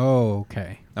 Oh,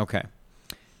 okay. Okay,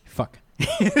 Fuck.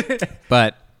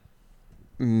 but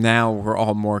now we're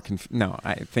all more no.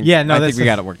 I think Yeah, no, I this think we is-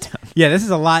 got it worked out. Yeah, this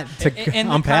is a lot to in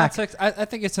the unpack. context, I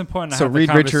think it's important to So have Reed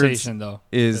the Richards conversation, though.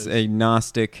 Is 'cause- a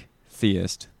Gnostic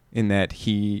theist in that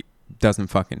he doesn't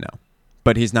fucking know,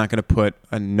 but he's not going to put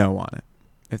a no on it,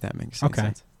 if that makes any Okay.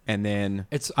 sense. And then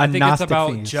I think it's Gnostic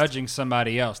about theist. judging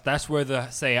somebody else. That's where the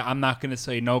say I'm not going to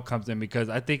say no comes in, because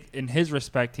I think in his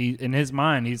respect, in his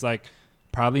mind, he's like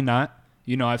probably not.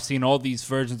 You know, I've seen all these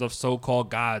versions of so-called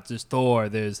gods. There's Thor.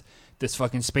 There's this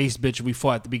fucking space bitch we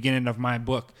fought at the beginning of my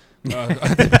book, at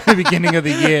the beginning of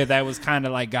the year. That was kind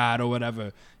of like God or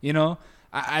whatever. You know,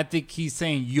 I think he's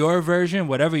saying your version,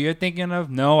 whatever you're thinking of.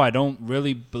 No, I don't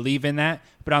really believe in that.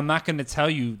 But I'm not going to tell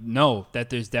you no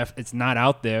that there's it's not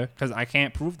out there, because I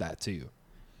can't prove that to you.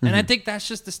 And I think that's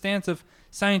just the stance of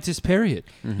scientists, period.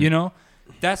 You know,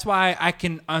 that's why I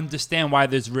can understand why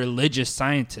there's religious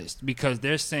scientists, because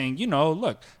they're saying, you know,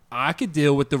 look, I could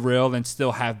deal with the real and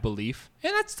still have belief.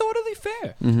 And that's totally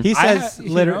fair. He I says,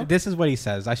 you literally, know? this is what he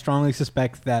says. I strongly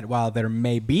suspect that while there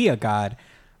may be a God,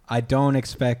 I don't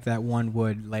expect that one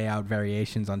would lay out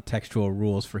variations on textual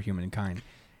rules for humankind.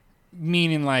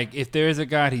 Meaning, like, if there is a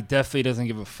God, he definitely doesn't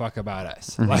give a fuck about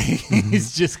us. Like,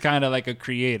 he's just kind of like a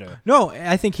creator. No,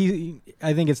 I think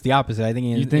it's the opposite. I think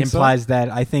he You think so? implies that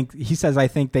I think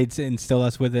they'd instill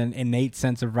us with an innate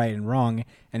sense of right and wrong,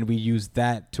 and we use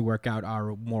that to work out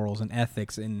our morals and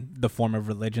ethics in the form of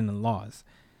religion and laws.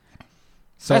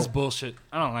 So That's bullshit.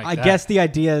 I don't like I that. guess the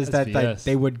idea is That's that BS.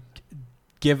 they would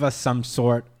give us some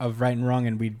sort of right and wrong,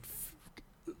 and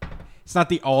it's not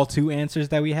the all two answers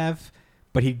that we have,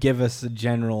 but he'd give us a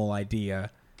general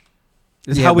idea.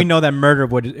 This is Yeah, how we but- know that murder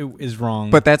is wrong.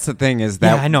 but that's the thing is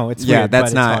that yeah, I know it's yeah, weird,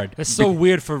 that's but not it's hard. It's so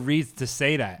weird for Reed to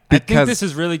say that. I think Because- this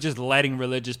is really just letting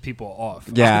religious people off.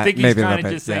 Yeah, I think he's maybe a kind little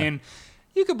of bit, just yeah. saying,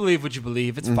 you can believe what you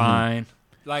believe. It's fine.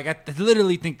 Like, I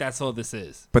literally think that's all this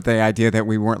is. But the idea that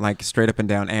we weren't like straight up and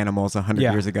down animals 100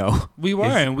 Yeah. years ago. We were,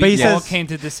 Is- and but he we all says- came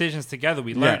to decisions together.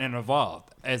 We Yeah. learned and evolved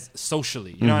as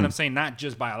socially. You know what I'm saying? Not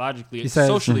just biologically. He says-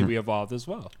 Socially, we evolved as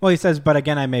well. Well, he says, but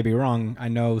again, I may be wrong. I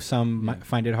know some might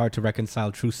find it hard to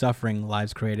reconcile true suffering,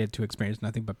 lives created to experience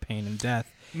nothing but pain and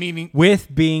death, Meaning, with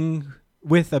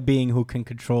a being who can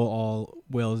control all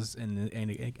wills in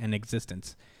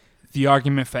existence. the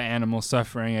argument for animal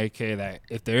suffering, aka that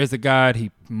if there is a God, he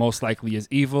most likely is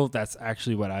evil. That's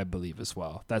actually what I believe as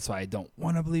well. That's why I don't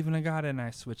want to believe in a God, and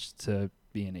I switched to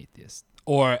be an atheist,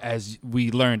 or as we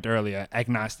learned earlier,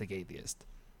 agnostic atheist.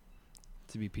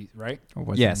 To be right, Or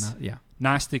was Yes. it not? Yeah.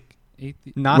 Gnostic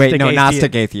atheist. Gnostic Wait, no, athe-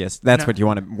 Gnostic atheist. That's No. what you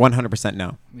want to 100%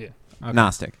 know. Yeah. Okay.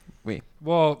 Gnostic. Wait.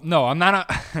 Well, no, I'm not.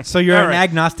 So you're All an right.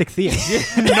 agnostic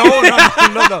theist.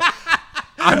 No.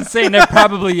 I'm saying there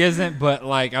probably isn't, but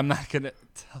like I'm not gonna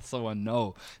tell someone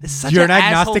no. It's such You're an an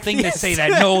asshole agnostic thing to theist. say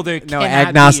that no, there No, cannot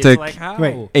agnostic- be. It's like how?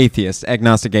 Wait. Atheist.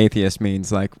 Agnostic atheist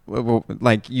means like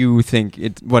like you think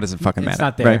it. What does it fucking matter? It's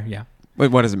not there. Right? Yeah.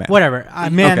 Wait, what does it matter? Whatever.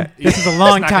 Man, Okay. this is a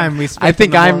long It's not time gonna- we spent. I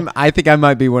think on the I think I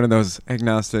might be one of those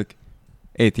agnostic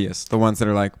atheists. The ones that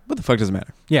are like, what the fuck does it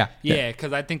matter? Yeah. Yeah,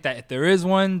 because I think that if there is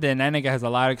one, then that nigga has a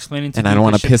lot of explaining to And do. I don't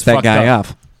want 'cause to shit's piss that fucked guy up.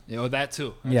 off. You know, that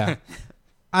too. Yeah.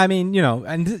 I mean,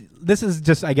 and this is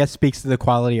just, I guess, speaks to the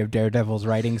quality of Daredevil's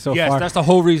writing so yes, far. that's the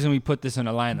whole reason we put this in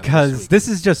a lineup. Because this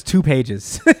is just 2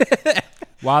 pages.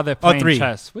 while they're playing 3.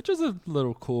 chess, which was a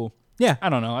little cool. Yeah. I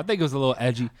don't know. I think it was a little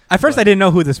edgy. At first, But- I didn't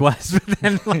know who this was, but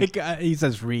then he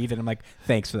says Reed, and I'm like,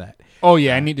 thanks for that. Oh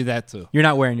yeah, I needed that too. You're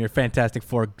not wearing your Fantastic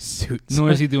Four suits, Nor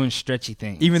is he doing stretchy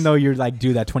things. even though you're like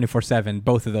do that 24/7.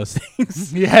 Both of those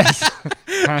things. yes,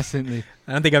 constantly,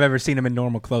 I don't think I've ever seen him in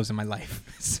normal clothes in my life,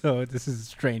 so this is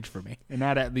strange for me. and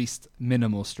not at least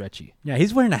minimal stretchy. Yeah,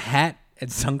 he's wearing a hat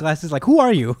and sunglasses. Like, who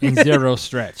are you? And zero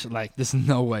stretch. Like, there's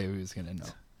no way we was gonna know.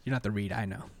 You're not the Reed, I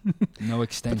know. No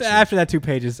extension. But after that 2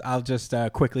 pages, I'll just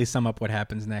quickly sum up what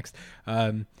happens next.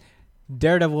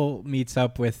 Daredevil meets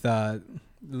up with the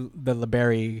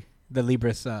Libris,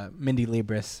 Mindy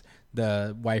Libris,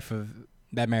 the wife of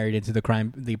that married into the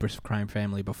Libris crime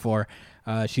family before.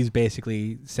 She's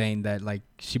basically saying that like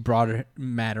she brought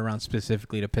Matt around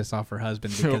specifically to piss off her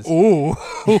husband because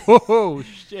oh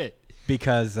shit.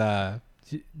 because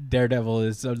Daredevil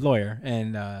is a lawyer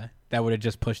and that would have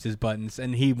just pushed his buttons.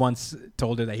 And he once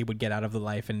told her that he would get out of the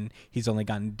life, and he's only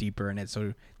gotten deeper in it.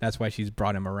 So that's why she's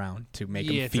brought him around to make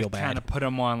him feel bad. Kind of put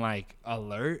him on like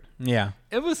alert. Yeah.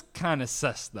 It was kind of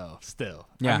sus though. Still,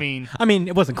 Yeah. I mean,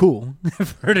 it wasn't cool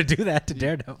for her to do that to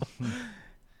Daredevil.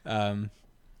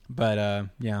 But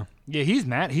yeah. yeah, he's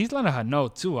mad. He's letting her know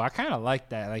too. I kind of like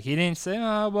that. Like he didn't say,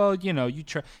 "Oh, well, you know, you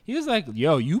try." He was like,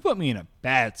 "Yo, you put me in a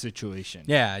bad situation.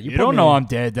 Yeah, You put don't me know in- I'm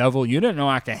Daredevil. You didn't know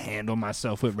I can handle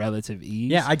myself with relative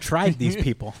ease." Yeah, I tried these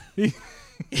people.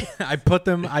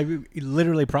 I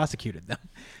literally prosecuted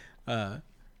them.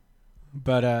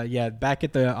 But yeah, back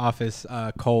at the office,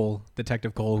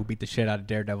 Detective Cole, who beat the shit out of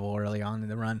Daredevil early on in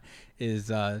the run,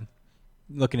 is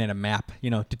looking at a map,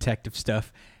 detective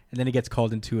stuff. And then he gets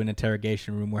called into an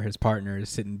interrogation room where his partner is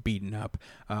sitting beaten up.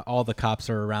 All the cops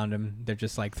are around him. They're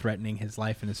just like threatening his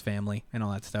life and his family and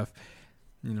all that stuff.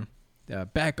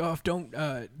 Back off! Don't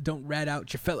rat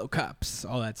out your fellow cops.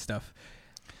 All that stuff.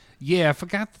 Yeah, I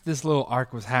forgot that this little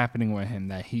arc was happening with him,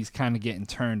 that he's kind of getting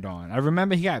turned on. I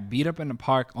remember he got beat up in the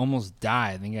park, almost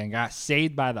died, and then got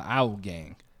saved by the Owl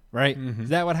Gang, right? Mhm. Is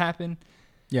that what happened?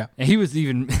 Yeah. And he was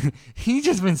he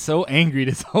just been so angry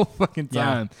this whole fucking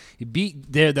time. Yeah. He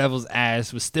beat Daredevil's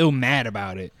ass, was still mad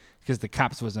about it because the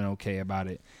cops wasn't okay about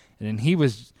it. And then he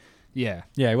was, yeah.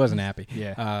 Yeah, he wasn't happy.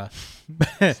 Yeah.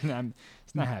 It's not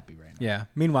happy right now. Yeah.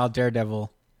 Meanwhile,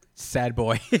 Daredevil, sad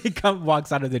boy,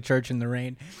 walks out of the church in the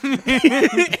rain,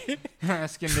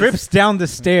 trips down the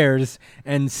stairs,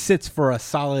 and sits for a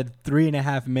solid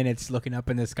 3.5 minutes looking up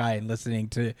in the sky and listening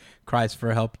to cries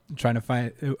for help, trying to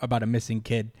find about a missing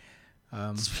kid.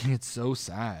 It's so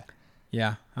sad.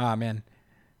 Yeah. Oh, man.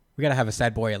 We got to have a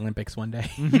sad boy Olympics one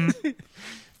day.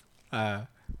 Mm-hmm.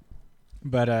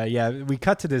 But yeah, we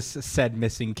cut to this said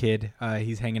missing kid.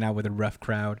 He's hanging out with a rough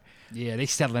crowd. Yeah, they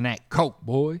selling that coke,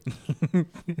 boy.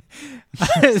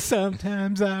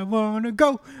 Sometimes I want to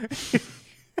go.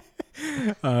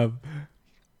 But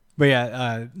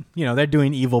yeah, they're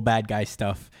doing evil bad guy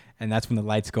stuff. And that's when the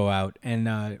lights go out.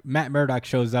 And Matt Murdock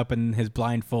shows up in his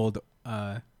blindfold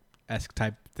esque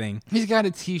type thing. He's got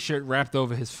a T-shirt wrapped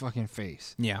over his fucking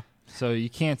face. Yeah. So you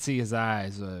can't see his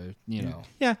eyes or,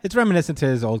 Yeah, it's reminiscent to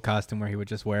his old costume where he would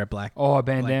just wear a black. Oh, a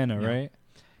bandana, yeah. right?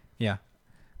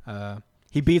 Yeah.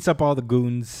 He beats up all the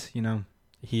goons,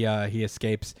 He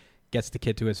escapes, gets the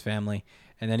kid to his family,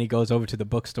 and then he goes over to the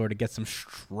bookstore to get some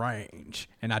strange.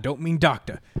 And I don't mean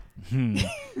doctor.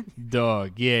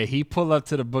 Dog. Yeah, he pulled up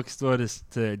to the bookstore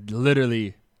to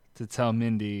literally to tell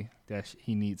Mindy that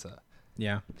he needs her.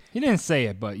 Yeah. He didn't say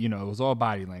it, but, it was all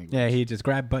body language. Yeah, he just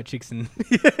grabbed butt cheeks and...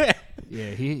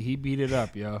 Yeah, he beat it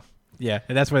up, yo. Yeah,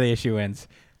 and that's where the issue ends.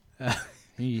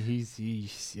 He's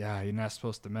you're not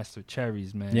supposed to mess with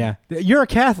cherries, man. Yeah. You're a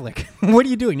Catholic. What are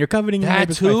you doing? You're coveting your That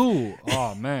neighbor's wife. too.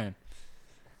 Oh, man.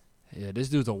 Yeah, this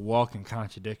dude's a walking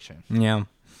contradiction. Yeah.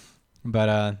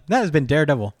 But that has been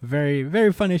Daredevil. Very,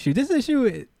 very fun issue. This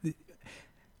issue,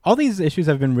 all these issues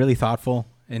have been really thoughtful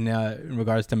in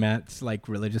regards to Matt's like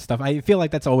religious stuff. I feel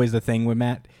like that's always the thing with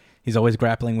Matt. He's always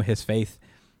grappling with his faith.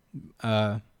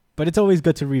 But it's always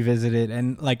good to revisit it.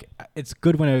 And like, it's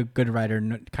good when a good writer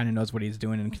kind of knows what he's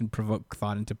doing and can provoke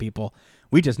thought into people.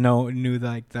 We just knew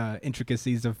like the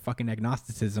intricacies of fucking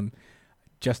agnosticism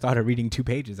just out of reading 2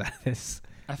 pages out of this.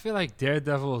 I feel like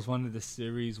Daredevil is one of the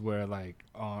series where like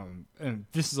and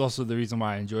this is also the reason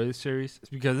why I enjoy this series, is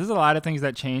because there's a lot of things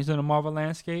that changed in the Marvel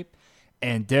landscape,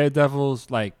 and Daredevil's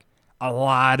like a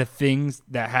lot of things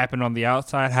that happened on the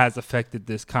outside has affected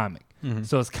this comic. Mm-hmm.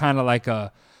 So it's kind of like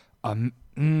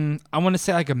I want to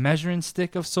say like a measuring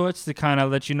stick of sorts to kind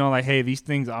of let you know like, hey, these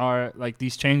things are like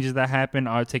these changes that happen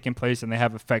are taking place and they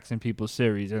have effects in people's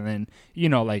series. And then,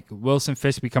 like Wilson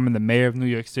Fisk becoming the mayor of New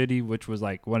York City, which was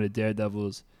like one of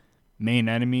Daredevil's main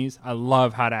enemies. I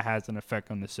love how that has an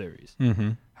effect on the series.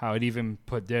 Mm-hmm. How it even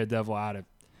put Daredevil out of,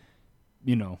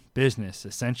 business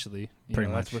essentially.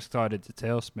 Pretty That's much. what started the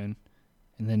tailspin.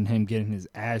 And then him getting his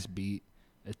ass beat,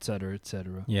 et cetera, et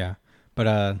cetera. Yeah.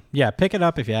 But yeah, pick it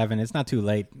up if you haven't. It's not too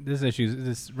late.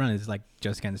 This run is like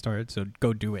just getting started, so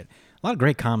go do it. A lot of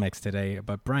great comics today,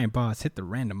 but Brian Boss hit the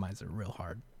randomizer real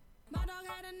hard. My dog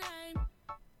had a name.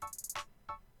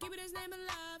 Give it his name of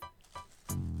love.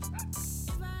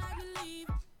 If I had to leave,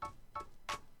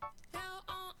 hell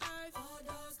on earth. All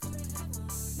dogs go to heaven.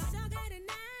 My dog had a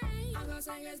name. I'm gonna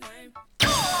say his name.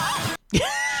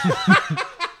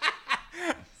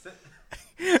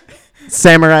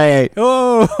 Samurai 8.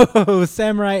 Oh,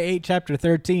 Samurai 8, Chapter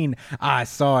 13. I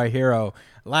saw a hero.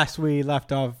 Last we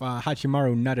left off,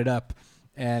 Hachimaru nutted up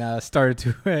and started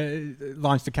to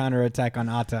launch the counterattack on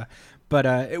Atta. But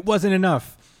it wasn't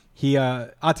enough.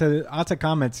 Atta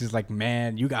comments, he's like,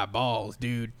 man, you got balls,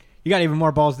 dude. You got even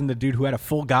more balls than the dude who had a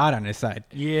full god on his side.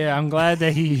 Yeah, I'm glad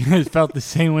that he felt the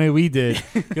same way we did.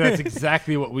 'Cause that's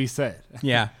exactly what we said.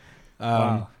 Yeah.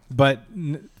 Wow. But,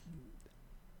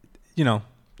 you know,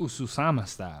 Ususama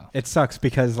style. it sucks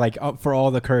because, like, for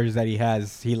all the courage that he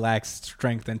has, he lacks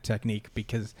strength and technique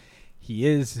because he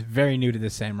is very new to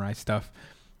this samurai stuff.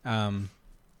 But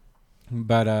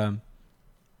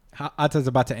Atta's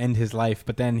about to end his life,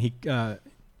 but then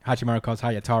Hachimaru calls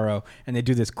Hayataro, and they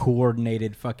do this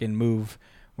coordinated fucking move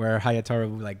where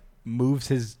Hayataro, like, moves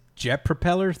his jet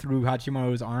propeller through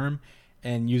Hachimaru's arm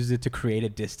and uses it to create a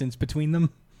distance between them.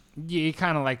 Yeah, he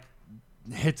kind of like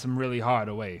hits him really hard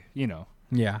away, you know.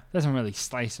 Yeah. Doesn't really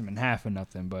slice him in half or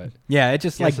nothing, but Yeah, it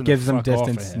just Gets like him the gives them fuck off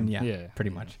of distance. him. And yeah, Yeah,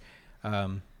 pretty yeah. much.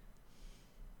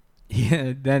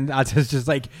 Yeah, then Ata's just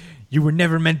like, you were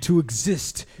never meant to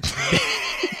exist.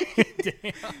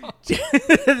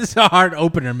 It's a hard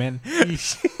opener, man.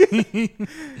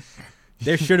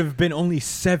 There should have been only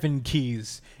 7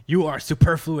 keys. You are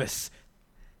superfluous.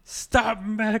 Stop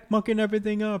mucking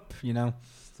everything up, you know?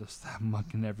 just stop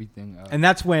mucking everything up. And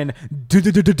that's when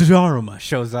Daruma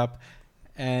shows up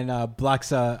and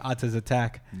blocks Atta's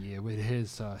attack. Yeah, with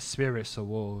his spirit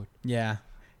sword. Yeah.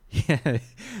 Yeah.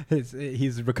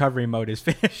 His recovery mode is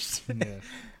finished.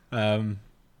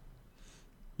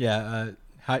 Yeah.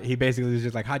 He basically was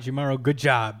just like, Hachimaru, good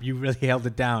job. You really held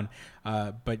it down.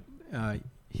 But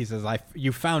he says,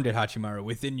 you found it, Hachimaru.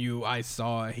 Within you, I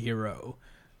saw a hero.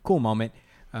 Cool moment.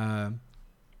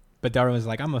 But Daruma's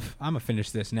like, I'm gonna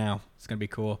finish this now. It's going to be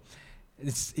cool.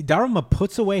 Daruma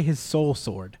puts away his soul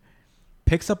sword,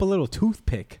 picks up a little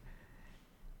toothpick,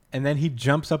 and then he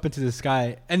jumps up into the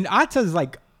sky. And Atta's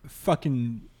like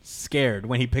fucking scared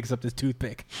when he picks up this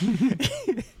toothpick.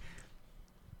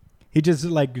 He just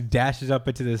like dashes up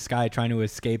into the sky trying to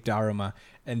escape Daruma.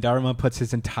 And Daruma puts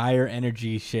his entire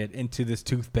energy shit into this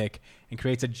toothpick and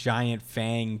creates a giant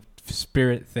fang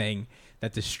spirit thing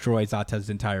that destroys Atta's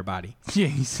entire body. Yeah,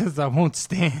 he says, I will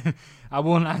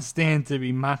not stand to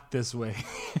be mocked this way.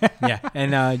 Yeah,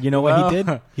 and you know what he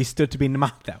did? He stood to be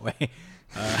mocked that way.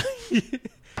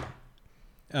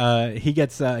 He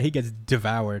gets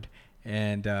devoured,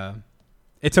 and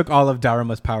it took all of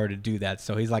Daruma's power to do that.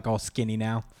 So he's like all skinny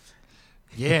now.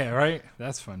 Yeah, right?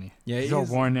 That's funny. Yeah, he's all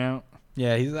worn out.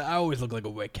 Yeah, he's like, I always look like a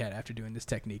wet cat after doing this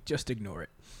technique. Just ignore it.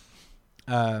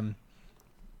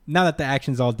 Now that the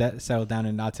action's all settled down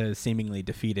and Nata is seemingly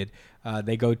defeated,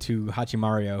 they go to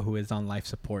Hachimaru, who is on life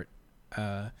support.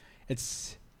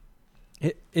 It's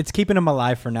keeping him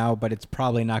alive for now, but it's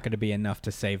probably not going to be enough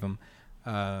to save him.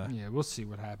 Yeah, we'll see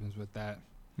what happens with that.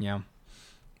 Yeah.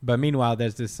 But meanwhile,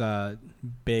 there's this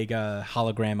big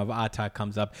hologram of Atta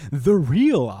comes up. The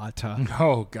real Atta.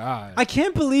 Oh, God. I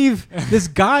can't believe this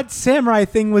god samurai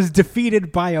thing was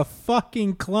defeated by a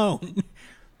fucking clone.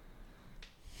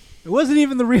 It wasn't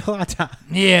even the real Atta.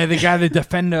 Yeah, the guy, the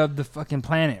defender of the fucking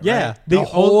planet. Yeah, Right? The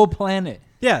whole planet.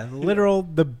 Yeah,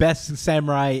 the best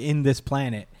samurai in this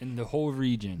planet In the whole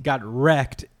region. got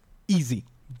wrecked easy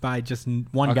by just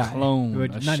one a guy. clone.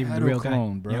 Which- A not even the shadow real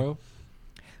clone, guy. bro. Yeah.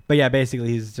 But yeah, basically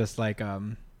he's just like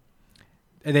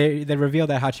they reveal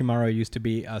that Hachimaru used to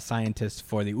be a scientist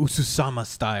for the Ususama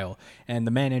style and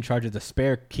the man in charge of the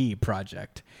Spare Key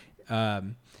project.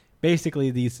 Basically,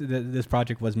 this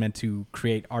project was meant to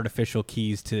create artificial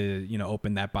keys to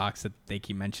open that box that they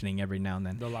keep mentioning every now and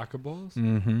then. The locker balls?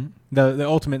 Mm-hmm. The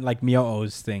ultimate like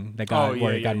Myo-Oh's thing that got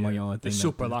where it got Myo-Oh The thing.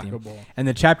 super the locker theme. ball. And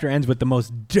the chapter ends with the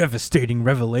most devastating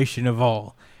revelation of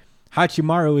all.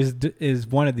 Hachimaru is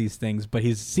one of these things, but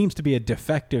he seems to be a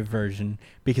defective version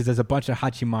because there's a bunch of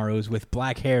Hachimarus with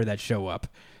black hair that show up.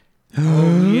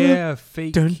 Oh, yeah.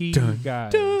 Fake Dun, key dun,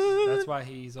 guys. dun. That's why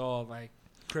he's all like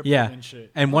crippled Yeah. and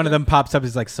shit. And one of them pops up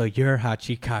is like, so you're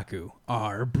Hachikaku,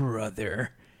 our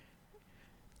brother.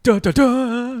 Da, da,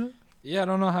 da. Yeah, I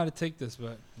don't know how to take this,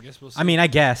 but I guess we'll see. I mean, I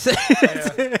guess.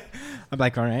 Yeah, I'm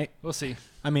like, all right. we'll see.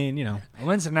 I mean,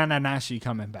 When's Nananashi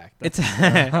coming back? it's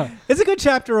it's a good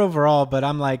chapter overall, but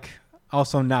I'm like,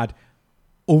 also not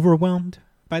overwhelmed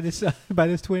by this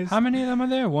twist. How many of them are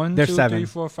there? One, There's 2, 7. 3,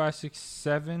 4, 5, 6,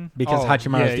 7. Because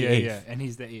Hachimaru's the yeah, 8th. Yeah, and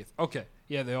he's the 8th. Okay.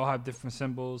 Yeah, they all have different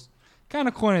symbols. Kind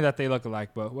of corny that they look alike,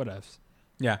 but whatevs.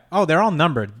 Yeah. Oh, they're all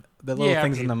numbered. The little Yeah,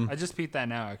 things in them. I just peeped that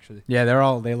now, actually. Yeah,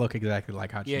 they look exactly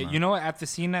like Hachimaru. Yeah, you know what? After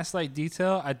seeing that slight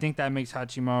detail, I think that makes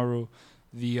Hachimaru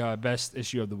the best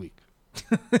issue of the week.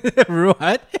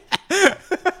 What?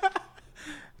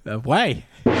 Why?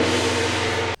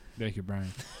 Thank you, Brian.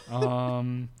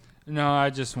 No, I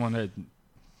just want to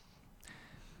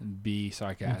be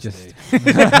sarcastic.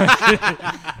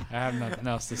 I have nothing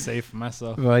else to say for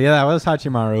myself. Well, yeah, that was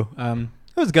Hachimaru.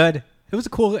 It was good. It was a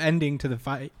cool ending to the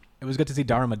fight. It was good to see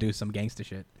Dharma do some gangster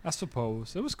shit. I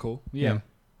suppose it was cool. Yeah,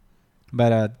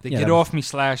 But the yeah, get that was- off me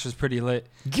slash was pretty lit.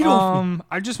 Get off me.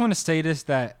 I just want to say this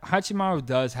that Hachimaru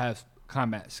does have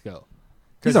combat skill.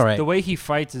 He's 'Cause all right. The way he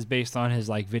fights is based on his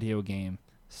like video game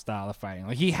style of fighting.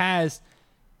 Like he has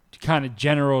kind of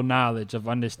general knowledge of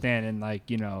understanding,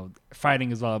 like, you know,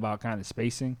 fighting is all about kind of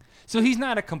spacing. So he's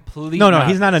not a complete No,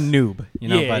 he's not a novice. noob, you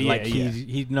know. Yeah, but yeah, like yeah.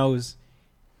 he knows.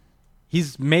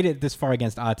 He's made it this far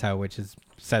against Atao, which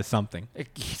says something.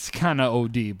 It's kind of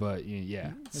OD, but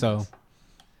yeah. So,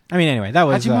 I mean, anyway, that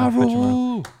was Hachimaru.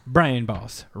 Hachimaru. Brian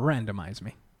Boss, randomize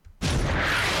me.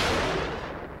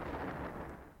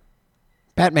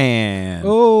 Batman.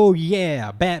 Oh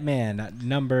yeah, Batman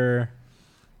number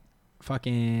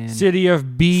fucking City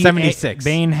of B 76.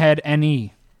 Banehead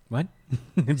NE. what?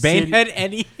 Banehead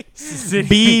any City-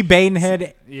 B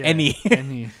Banehead Yeah, any.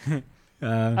 NE.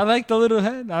 I like the little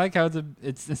head. I like how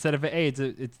it's instead of an A,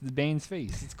 it's the Bane's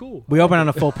face. It's cool. We open on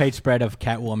a full page spread of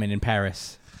Catwoman in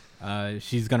Paris.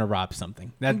 She's gonna rob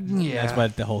something. That's Yeah.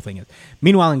 what the whole thing is.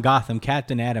 Meanwhile, in Gotham,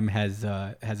 Captain Atom has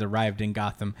arrived in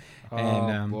Gotham,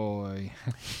 and boy.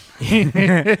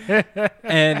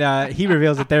 and he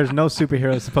reveals that there's no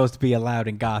superhero supposed to be allowed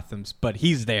in Gotham's, but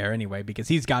he's there anyway because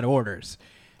he's got orders.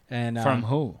 And From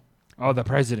who? Oh, the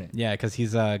president. yeah, because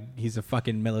he's a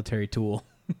fucking military tool.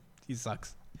 He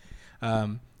sucks.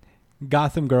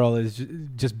 Gotham Girl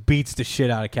just beats the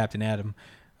shit out of Captain Atom,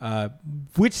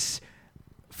 which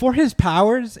for his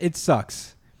powers it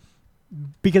sucks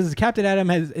because Captain Atom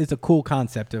is a cool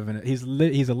concept of it. He's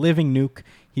a living nuke.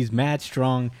 He's mad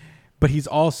strong, but he's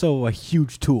also a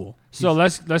huge tool. So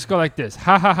let's go like this.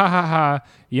 Ha ha ha ha ha.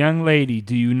 Young lady,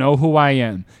 do you know who I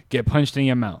am? Get punched in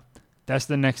your mouth. That's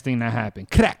the next thing that happened.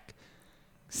 Crack.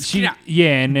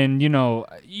 And then you know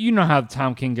how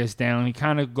Tom King gets down. He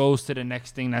kind of goes to the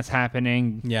next thing that's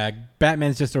happening. Yeah,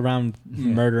 Batman's just around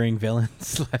murdering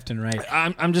villains left and right.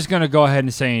 I'm just gonna go ahead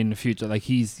and say in the future, like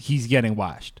he's getting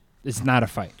washed. It's not a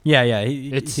fight. Yeah,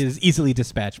 It's- he's easily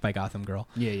dispatched by Gotham Girl.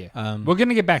 Yeah. We're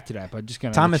gonna get back to that, but just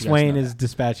gonna. Thomas let you guys Wayne know is that.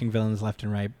 dispatching villains left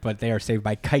and right, but they are saved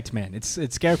by Kite Man. It's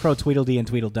Scarecrow, Tweedledee, and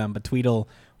Tweedledum, but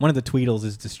one of the Tweedles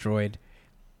is destroyed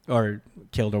or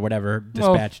killed or whatever,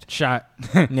 dispatched. Shot.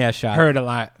 Yeah, shot. Hurt a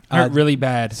lot. Hurt really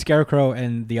bad. Scarecrow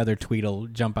and the other Tweedle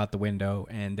jump out the window,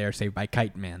 and they're saved by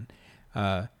Kite Man.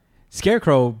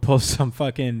 Scarecrow pulls some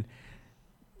fucking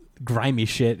grimy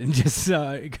shit and just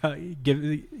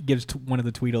gives one of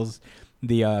the Tweedles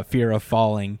the fear of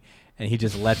falling, and he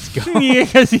just lets go. Yeah,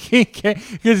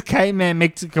 because Kite Man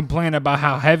makes a complaint about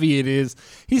how heavy it is.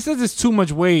 He says it's too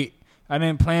much weight. I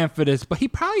didn't plan for this, but he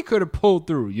probably could have pulled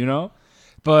through, you know?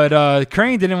 But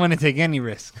Crane didn't want to take any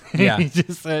risk. Yeah. He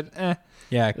just said,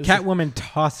 Yeah, Catwoman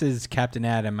tosses Captain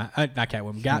Atom. Not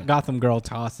Catwoman. Gotham Girl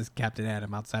tosses Captain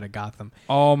Atom outside of Gotham.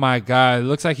 Oh, my God. It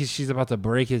looks like she's about to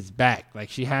break his back. Like,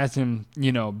 she has him,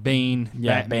 Bane,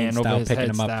 Yeah, Batman Bane over style, his picking head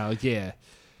him up. style. Yeah.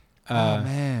 Oh,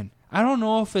 man. I don't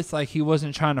know if it's like he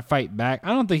wasn't trying to fight back. I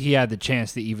don't think he had the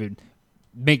chance to even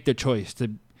make the choice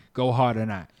to go hard or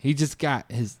not. He just got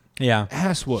his Yeah.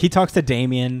 ass whooped. He talks to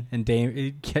Damien, and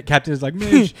Captain is like,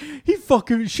 man, she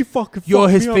fucking Yo, fucked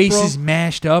his me up, face bro." is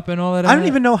mashed up and all of that. I don't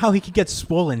even know how he could get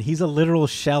swollen. He's a literal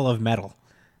shell of metal.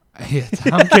 Yeah,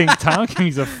 Tom King. Tom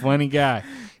King's a funny guy.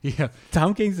 Yeah.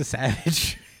 Tom King's a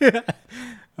savage. Who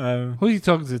are you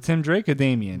talking to? Tim Drake or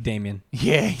Damien? Damien.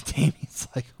 Yeah, Damien's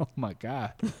like, oh my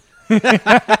God.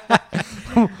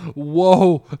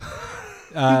 Whoa.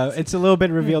 It's a little bit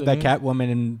revealed that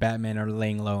Catwoman and Batman are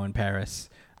laying low in Paris.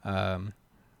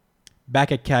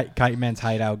 Back at Kite Man's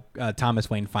hideout, Thomas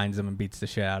Wayne finds them and beats the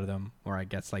shit out of them, or I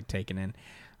guess like taken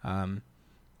in.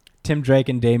 Tim Drake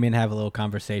and Damien have a little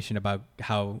conversation about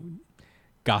how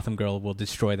Gotham Girl will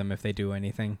destroy them if they do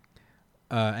anything.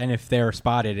 And if they're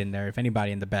spotted in there, if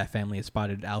anybody in the Bat family is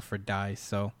spotted, Alfred dies.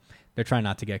 So they're trying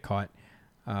not to get caught.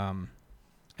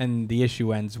 And the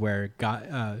issue ends where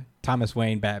Thomas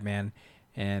Wayne, Batman,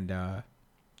 and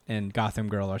Gotham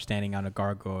Girl are standing on a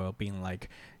gargoyle being like,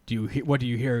 what do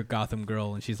you hear, Gotham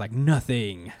girl? And she's like,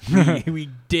 nothing. We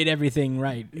did everything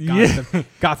right.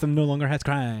 Gotham no longer has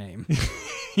crime.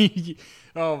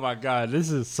 Oh my God,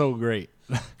 this is so great.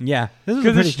 Yeah, this is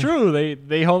Because it's true.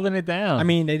 They holding it down. I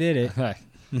mean, they did it.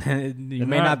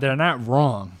 they're not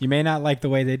wrong. You may not like the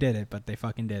way they did it, but they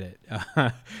fucking did it.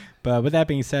 But with that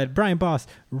being said, Brian Boss,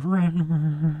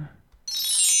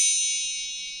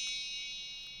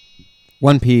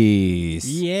 One Piece.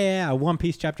 yeah, One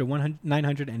Piece chapter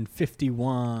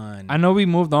 951. I know we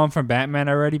moved on from Batman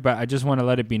already, but I just want to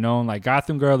let it be known, like,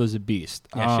 Gotham Girl is a beast.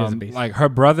 Yeah, she is a beast. Like, her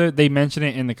brother, they mentioned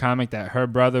it in the comic that her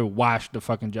brother watched the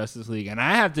fucking Justice League, and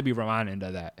I have to be reminded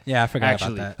of that. Yeah, I forgot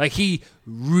Actually, about that. like, he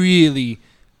really,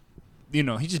 he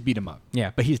just beat him up. Yeah,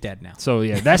 but he's dead now. So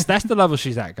yeah, that's the level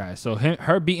she's at, guys. So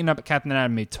her beating up Captain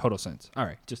Atom made total sense. All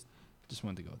right, just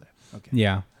wanted to go there. Okay.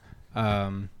 Yeah.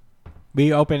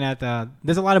 We open at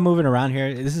there's a lot of moving around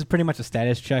here. This is pretty much a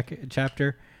status check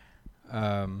chapter.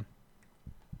 There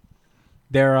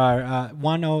are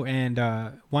Wano and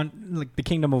the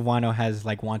Kingdom of Wano has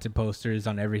like wanted posters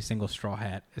on every single Straw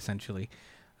Hat essentially.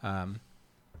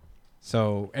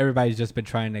 So everybody's just been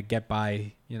trying to get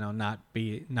by, not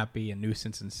be a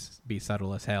nuisance and be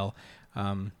subtle as hell.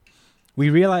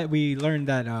 We learned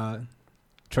that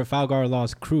Trafalgar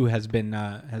Law's crew has been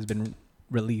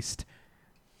released.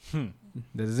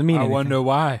 That doesn't mean anything. I wonder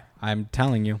why. I'm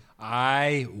telling you.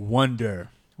 I wonder.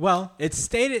 Well, it's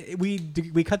stated we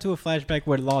cut to a flashback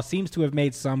where Law seems to have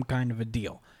made some kind of a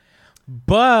deal,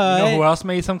 but You know who else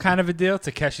made some kind of a deal?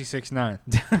 Takeshi 6ix9ine.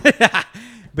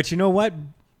 but you know what?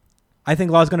 I think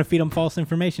Law's gonna feed him false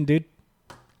information, dude.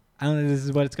 I don't know. This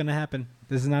is what's gonna happen.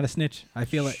 This is not a snitch. I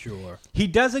feel it. Sure. He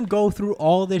doesn't go through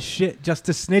all this shit just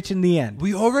to snitch in the end.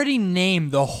 We already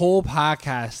named the whole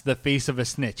podcast "The Face of a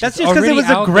Snitch." That's It's just 'cause it already was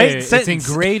a out great there. sentence. It's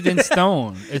engraved in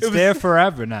stone. It's there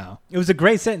forever now. It was a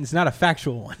great sentence, not a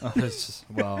factual one. Oh, it's just-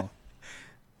 well,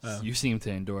 you seem to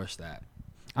endorse that.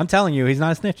 I'm telling you, he's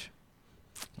not a snitch.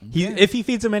 If he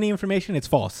feeds him any information, it's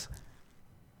false.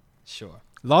 Sure.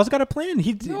 Law's got a plan.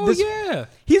 Yeah.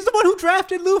 He's the one who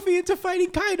drafted Luffy into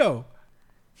fighting Kaido.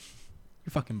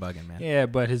 You're fucking bugging, man. Yeah,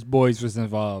 but his boys was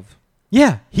involved.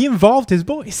 Yeah, he involved his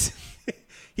boys.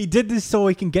 He did this so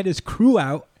he can get his crew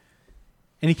out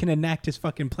and he can enact his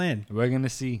fucking plan. We're gonna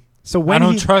see. So I when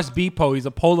don't trust Beepo. He's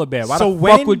a polar bear. Why So the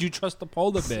fuck when- would you trust a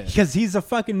polar bear? Because he's a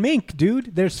fucking mink,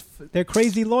 dude. They're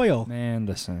crazy loyal. Man,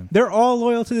 listen. They're all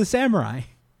loyal to the samurai.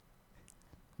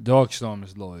 Dogstorm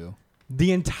is loyal.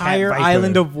 The entire Cat Viper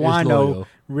island of is Wano loyal.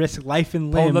 risk life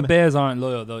and limb. Polar bears aren't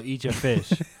loyal. They'll eat your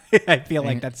fish. I feel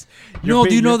like that's. No,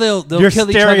 do you know they'll you're kill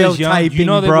each other's young? stereotyping, You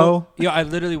know they bro. will- Yo, I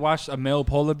literally watched a male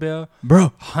polar bear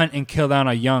Bro, hunt and kill down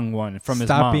a young one from his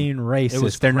stop mom. being racist. It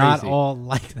was They're not crazy. all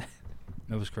like that.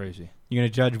 It was crazy. You're gonna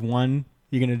judge one.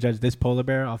 You're gonna judge this polar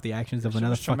bear off the actions of It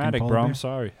another was fucking traumatic, polar bro. bear. I'm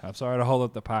sorry. I'm sorry to hold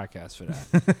up the podcast for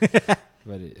that.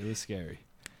 But it was scary.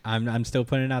 I'm still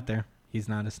putting it out there. He's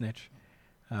not a snitch.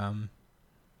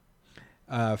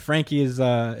 Frankie is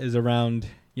around.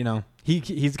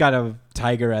 He's got a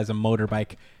tiger as a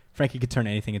motorbike. Frankie could turn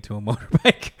anything into a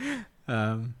motorbike.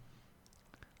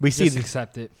 We see Just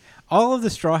accept it. all of the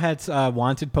Straw Hats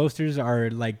wanted posters are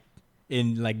like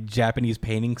in like Japanese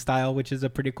painting style, which is a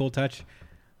pretty cool touch.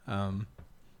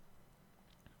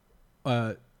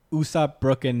 Usopp,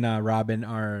 Brook, and Robin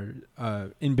are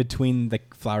in between the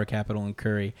Flower Capital and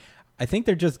Curry. I think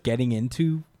they're just getting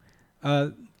into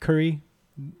Curry.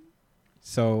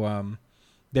 So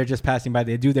they're just passing by.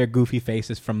 They do their goofy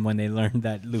faces from when they learned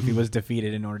that Luffy was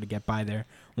defeated in order to get by their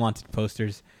wanted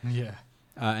posters. Yeah.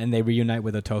 And they reunite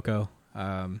with Otoko.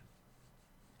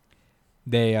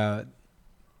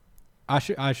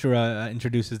 Ashura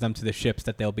introduces them to the ships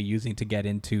that they'll be using to get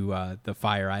into the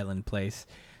Fire Island place.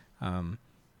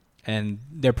 And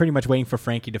they're pretty much waiting for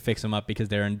Frankie to fix them up because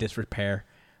they're in disrepair.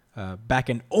 Back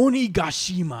in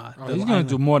Onigashima. Oh, the he's gonna island-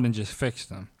 do more than just fix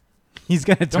them. He's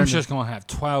going to turn I'm just gonna have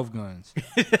 12 guns.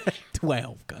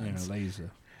 12 guns.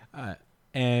 Laser.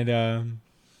 And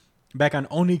back on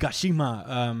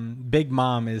Onigashima, Big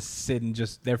Mom is sitting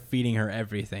they're feeding her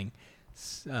everything.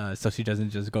 So she doesn't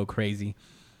just go crazy.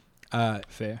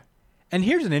 Fair. And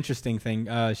here's an interesting thing.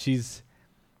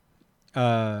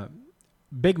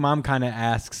 Big Mom kind of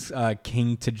asks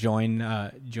King to join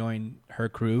her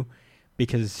crew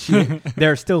because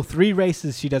there are still 3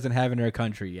 races she doesn't have in her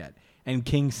country yet. And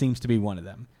King seems to be one of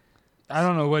them. I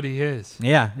don't know what he is.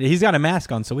 Yeah, he's got a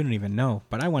mask on, so we don't even know.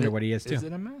 But I wonder what he is, too. Is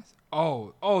it a mask?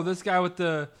 Oh, this guy with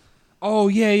the... Oh,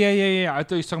 yeah. I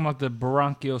thought he was talking about the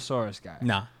Bronchiosaurus guy.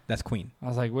 Nah, that's Queen. I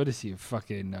was like, what is he, a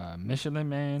fucking Michelin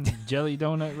man? Jelly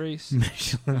donut race?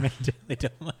 Michelin Man Jelly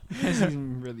Donut. He's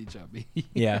really chubby.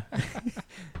 Yeah.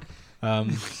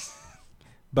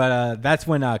 But that's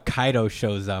when Kaido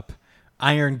shows up,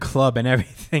 Iron Club and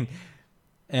everything,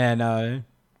 and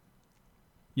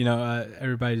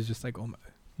everybody's just like, oh my.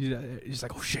 He's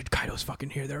like, oh shit, Kaido's fucking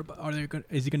here.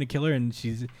 Is he gonna kill her? And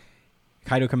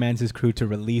Kaido commands his crew to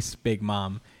release Big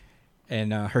Mom,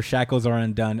 and her shackles are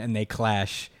undone, and they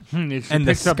clash. She And the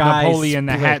picks up sky Napoleon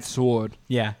the split. Hat Sword.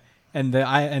 Yeah, and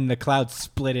the clouds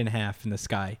split in half in the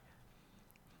sky.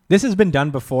 This has been done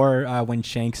before when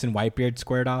Shanks and Whitebeard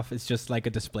squared off. It's just like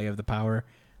a display of the power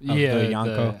of the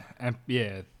Yonko.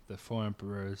 The four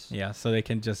emperors. Yeah, so they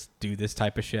can just do this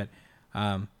type of shit.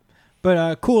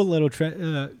 But cool little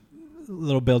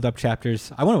little build-up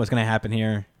chapters. I wonder what's going to happen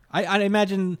here. I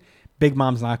imagine Big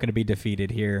Mom's not going to be defeated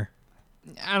here.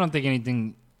 I don't think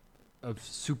anything of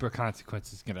super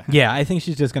consequence is gonna happen. Yeah, I think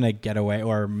she's just going to get away,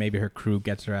 or maybe her crew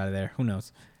gets her out of there. Who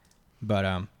knows? But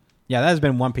yeah, that has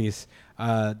been One Piece.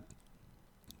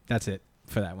 That's it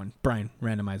for that one. Brian,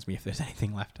 randomize me if there's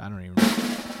anything left. I don't even know.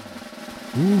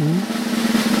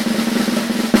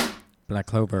 Black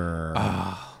Clover.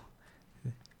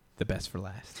 The best for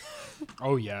last.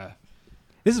 Oh yeah,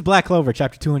 This is Black Clover,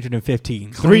 chapter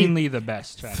 215. cleanly the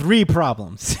best. Chapter. 3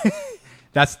 problems.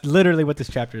 That's literally what this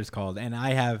chapter is called. And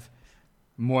I have...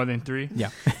 More than 3. Yeah.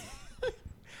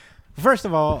 First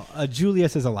of all,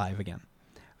 Julius is alive again.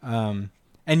 And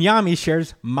Yami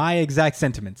shares my exact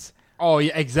sentiments. Oh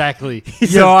yeah, exactly.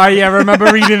 says- I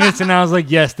remember reading this and I was like,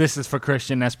 yes, this is for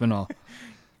Christian Espinal.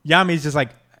 Yami's just like,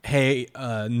 hey,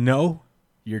 no,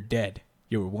 you're dead.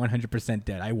 You were 100%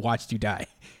 dead. I watched you die.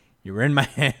 You were in my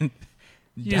hand.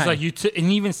 He's dying. like, and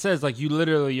he even says, like,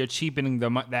 you're cheapening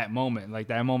that moment. Like,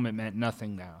 that moment meant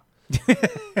nothing now.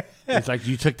 It's like,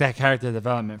 you took that character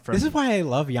development from This me. is why I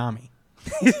love Yami.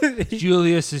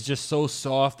 Julius is just so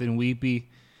soft and weepy.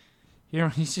 He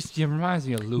reminds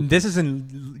me of Luke. This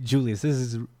isn't Julius. This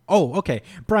is... Oh, okay.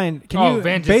 Brian, can you...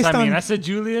 Vengeance. I said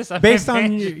Julius. Based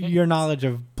on your knowledge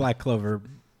of Black Clover,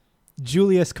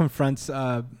 Julius confronts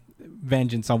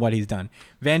Vengeance on what he's done.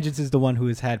 Vengeance is the one who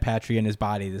has had Patria in his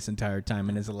body this entire time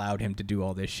and has allowed him to do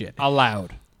all this shit.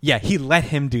 Allowed. Yeah, he let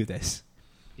him do this.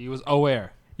 He was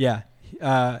aware. Yeah.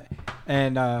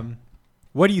 And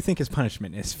what do you think his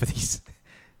punishment is for these?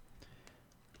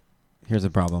 Here's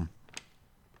a problem.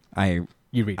 You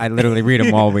read I it. literally read them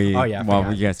while we Oh, yeah, I while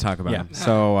forgot. you guys talk about Yeah. them.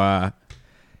 So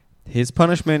his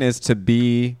punishment is to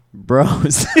be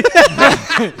bros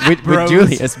with Bros.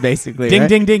 Julius, basically. Ding, right?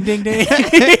 ding, ding, ding,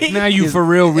 ding. Now you for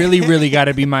real, really got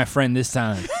to be my friend this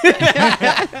time,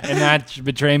 and not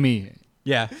betray me.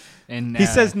 Yeah. And He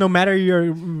says no matter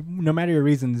your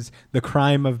reasons, the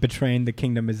crime of betraying the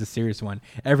kingdom is a serious one.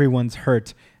 Everyone's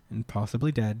hurt and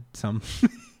possibly dead. Some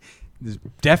there's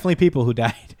definitely people who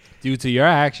died. due to your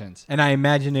actions. And I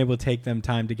imagine it will take them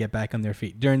time to get back on their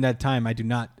feet. During that time, I do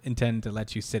not intend to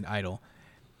let you sit idle.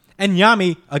 And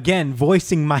Yami, again,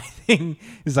 voicing my thing,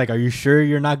 is like, are you sure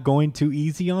you're not going too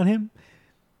easy on him?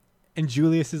 And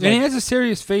Julius is And he like, has a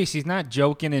serious face. He's not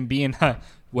joking and being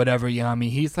whatever, Yami.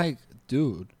 He's like,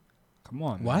 dude, come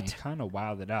on, man. What? You kind of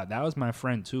wilded out. That was my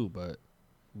friend too, but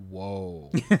whoa.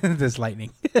 this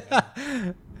lightning.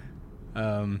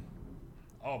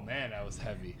 Oh man, that was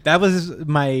heavy. That was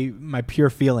my pure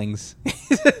feelings.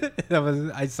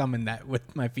 I summoned that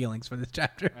with my feelings for this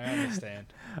chapter. I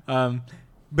understand.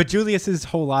 But Julius's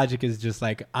whole logic is just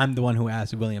like, I'm the one who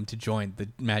asked William to join the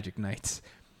Magic Knights.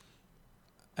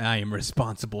 I am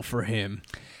responsible for him.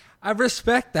 I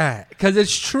respect that because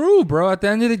it's true, bro. At the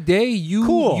end of the day,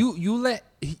 you let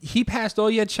he passed all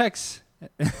your checks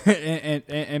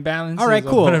and balances. All right, or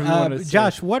cool. whatever you wanna say.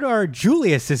 Josh, what are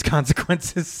Julius's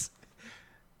consequences?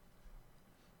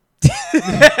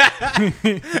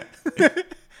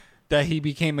 that he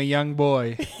became a young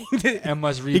boy and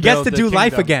must rebuild. He gets to the do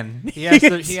life kingdom.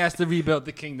 again. He has to rebuild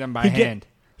the kingdom by He get- hand.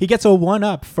 He gets a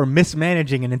 1-up for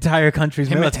mismanaging an entire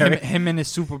country's military. Him and his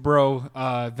super bro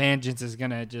Vengeance is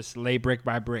gonna just lay brick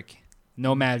by brick.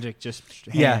 No magic, just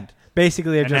hand. Yeah,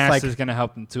 basically, they're And just Ass like, is gonna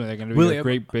help them too. They're gonna be William- a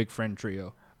great big friend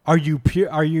trio. are you prepared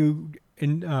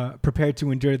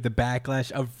to endure the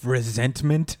backlash of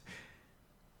resentment?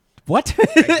 What?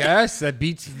 I guess that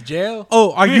beats jail.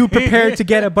 Oh, are you prepared to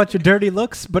get a bunch of dirty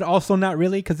looks, but also not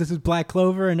really, because this is Black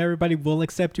Clover and everybody will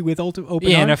accept you with open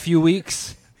Yeah, in a arms? few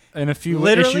weeks, in a few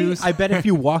Literally, issues. I bet if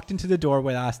you walked into the door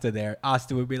with Asta there,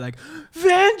 Asta would be like,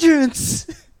 "Vengeance,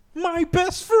 my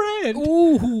best friend."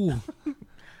 Ooh,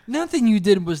 nothing you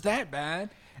did was that bad.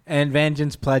 And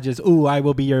Vengeance pledges, "Ooh, I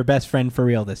will be your best friend for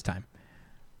real this time."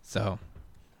 So,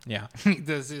 yeah. He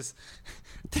does this.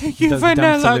 Thank He you does for the dumb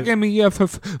not salute. locking me up for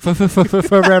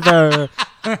forever.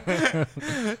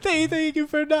 Thank you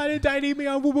for not indicting me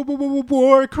on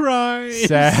war crimes.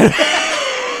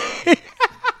 Sad.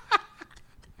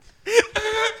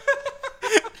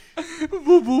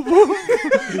 boop, boop,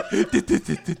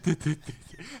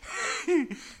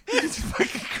 boop. He's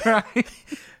fucking crying.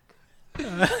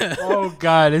 Oh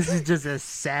god, this is just a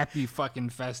sappy fucking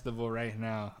festival right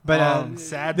now. But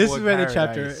Sad this Boy is where the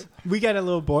Paradise. chapter we get a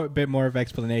little bit more of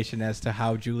explanation as to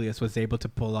how Julius was able to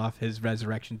pull off his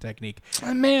resurrection technique.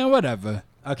 Man, whatever.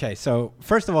 Okay, so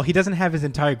first of all, he doesn't have his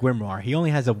entire grimoire. He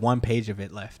only has a 1 page of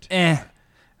it left.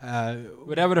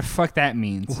 Whatever the fuck that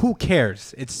means. Who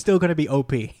cares? It's still going to be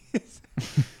OP. He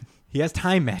has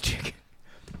time magic.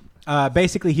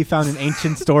 Basically, he found an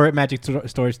ancient magic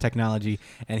storage technology,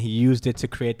 and he used it to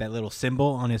create that little symbol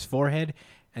on his forehead,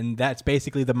 and that's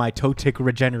basically the mitotic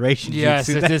regeneration. Yes,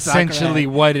 jutsu it's that Sakura essentially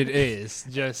had. what it is.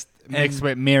 Just mixed And-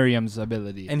 with Miriam's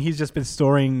ability. And he's just been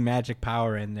storing magic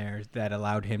power in there that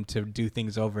allowed him to do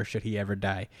things over should he ever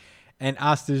die. And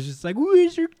Asta's just like,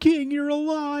 Wizard King, you're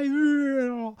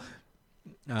alive.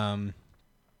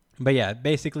 But yeah,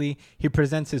 basically, he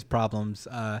presents his problems.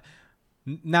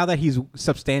 Now that he's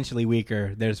substantially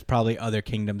weaker, there's probably other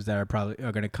kingdoms that are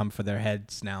going to come for their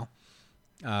heads now.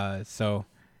 So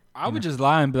I would just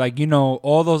lie and be like,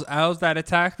 all those owls that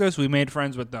attacked us, we made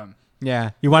friends with them.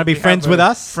 yeah, you want to be We friends have with a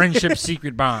us? Friendship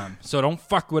secret bomb. So don't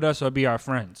fuck with us or be our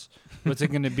friends. What's it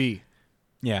going to be?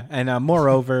 Yeah, and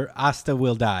moreover, Asta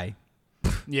will die.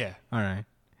 Yeah. All right,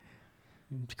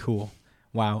 cool.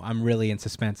 Wow, I'm really in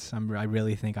suspense. I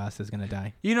really think Asta's gonna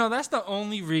die. That's the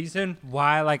only reason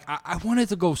why, like, I wanted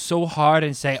to go so hard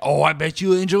and say, oh, I bet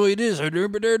you enjoy this, or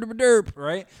derp, derp, derp, derp,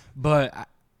 right? But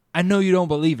I know you don't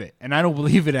believe it, and I don't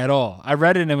believe it at all. I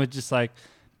read it and it was just like,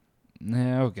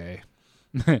 nah, okay.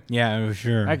 Yeah,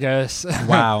 sure. I guess.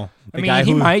 Wow.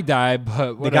 He might die,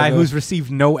 but the guy whatever. who's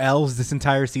received no L's this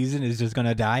entire season is just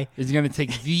gonna die. Is he going to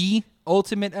take the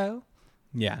ultimate L?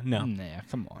 Yeah, no. Nah,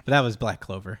 come on. But that was Black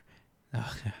Clover.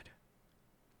 Oh god.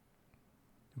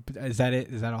 But is that it?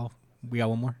 Is that all? We got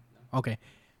one more? Okay.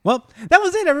 Well, that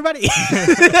was it, everybody.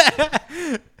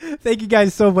 Thank you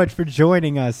guys so much for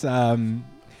joining us. Little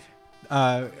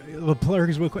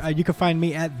plugs real quick. You can find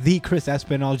me at the Chris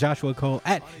Espinal, Joshua Cole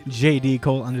at JD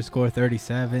Cole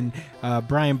 _37,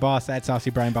 Brian Boss at Saucy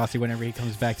Brian Bossy whenever he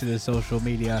comes back to the social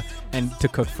media and to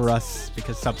cook for us,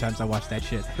 because sometimes I watch that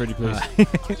shit. Pretty please.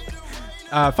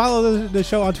 Follow the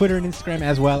show on Twitter and Instagram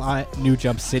as well at New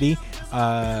Jump City.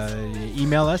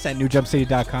 Email us at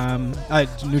newjumpcity.com,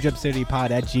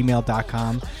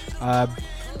 newjumpcitypod@gmail.com.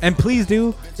 And please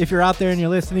do, if you're out there and you're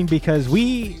listening, because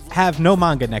we have no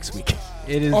manga next week.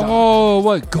 It is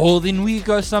what, Golden Week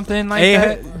or something like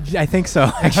that? I think so,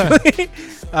 actually.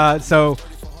 So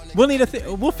we'll need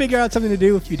we'll figure out something to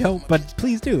do if you don't, but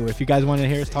please do. If you guys want to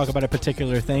hear us talk about a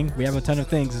particular thing, we have a ton of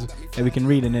things that we can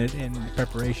read in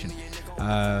preparation.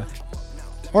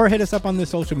 Or hit us up on the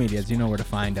social medias. You know where to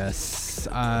find us.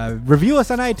 Review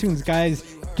us on iTunes, guys.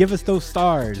 Give us those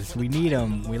stars. We need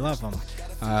them. We love them.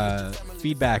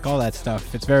 Feedback, all that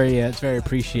stuff. It's very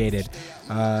appreciated.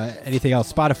 Anything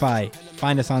else? Spotify.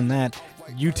 Find us on that.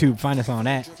 YouTube. Find us on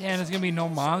that. Damn, there's going to be no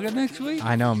manga next week?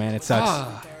 I know, man. It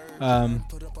sucks. Ah.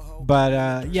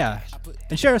 But yeah.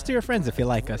 And share us to your friends if you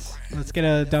like us. Let's get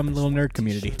a dumb little nerd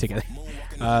community together.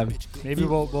 Maybe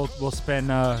we'll spend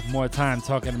more time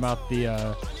talking about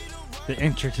the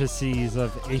intricacies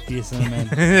of atheism and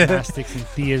gnostics and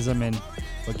theism, and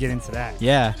we'll get into that.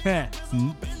 Yeah. Yeah,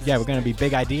 we're going to be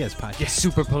Big Ideas podcast. Get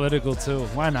super political too.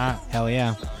 Why not? Hell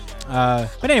yeah.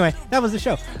 But anyway, that was the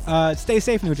show. Stay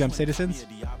safe, New Jump citizens.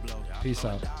 Peace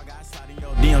out.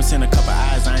 DM send a couple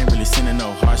eyes, I ain't really sending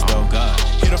no hearts though.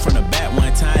 Hit her from the back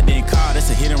one time, then call. That's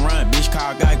a hit and run, bitch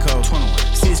called Geico.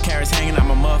 21. 6 carats hanging out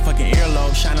my motherfucking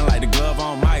earlobe, shining like the glove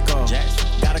on Michael.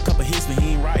 Got a couple hits, but he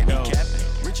ain't right though.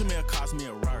 Richard Mille cost me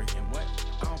a Rari, and what?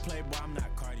 I don't play, boy, I'm not.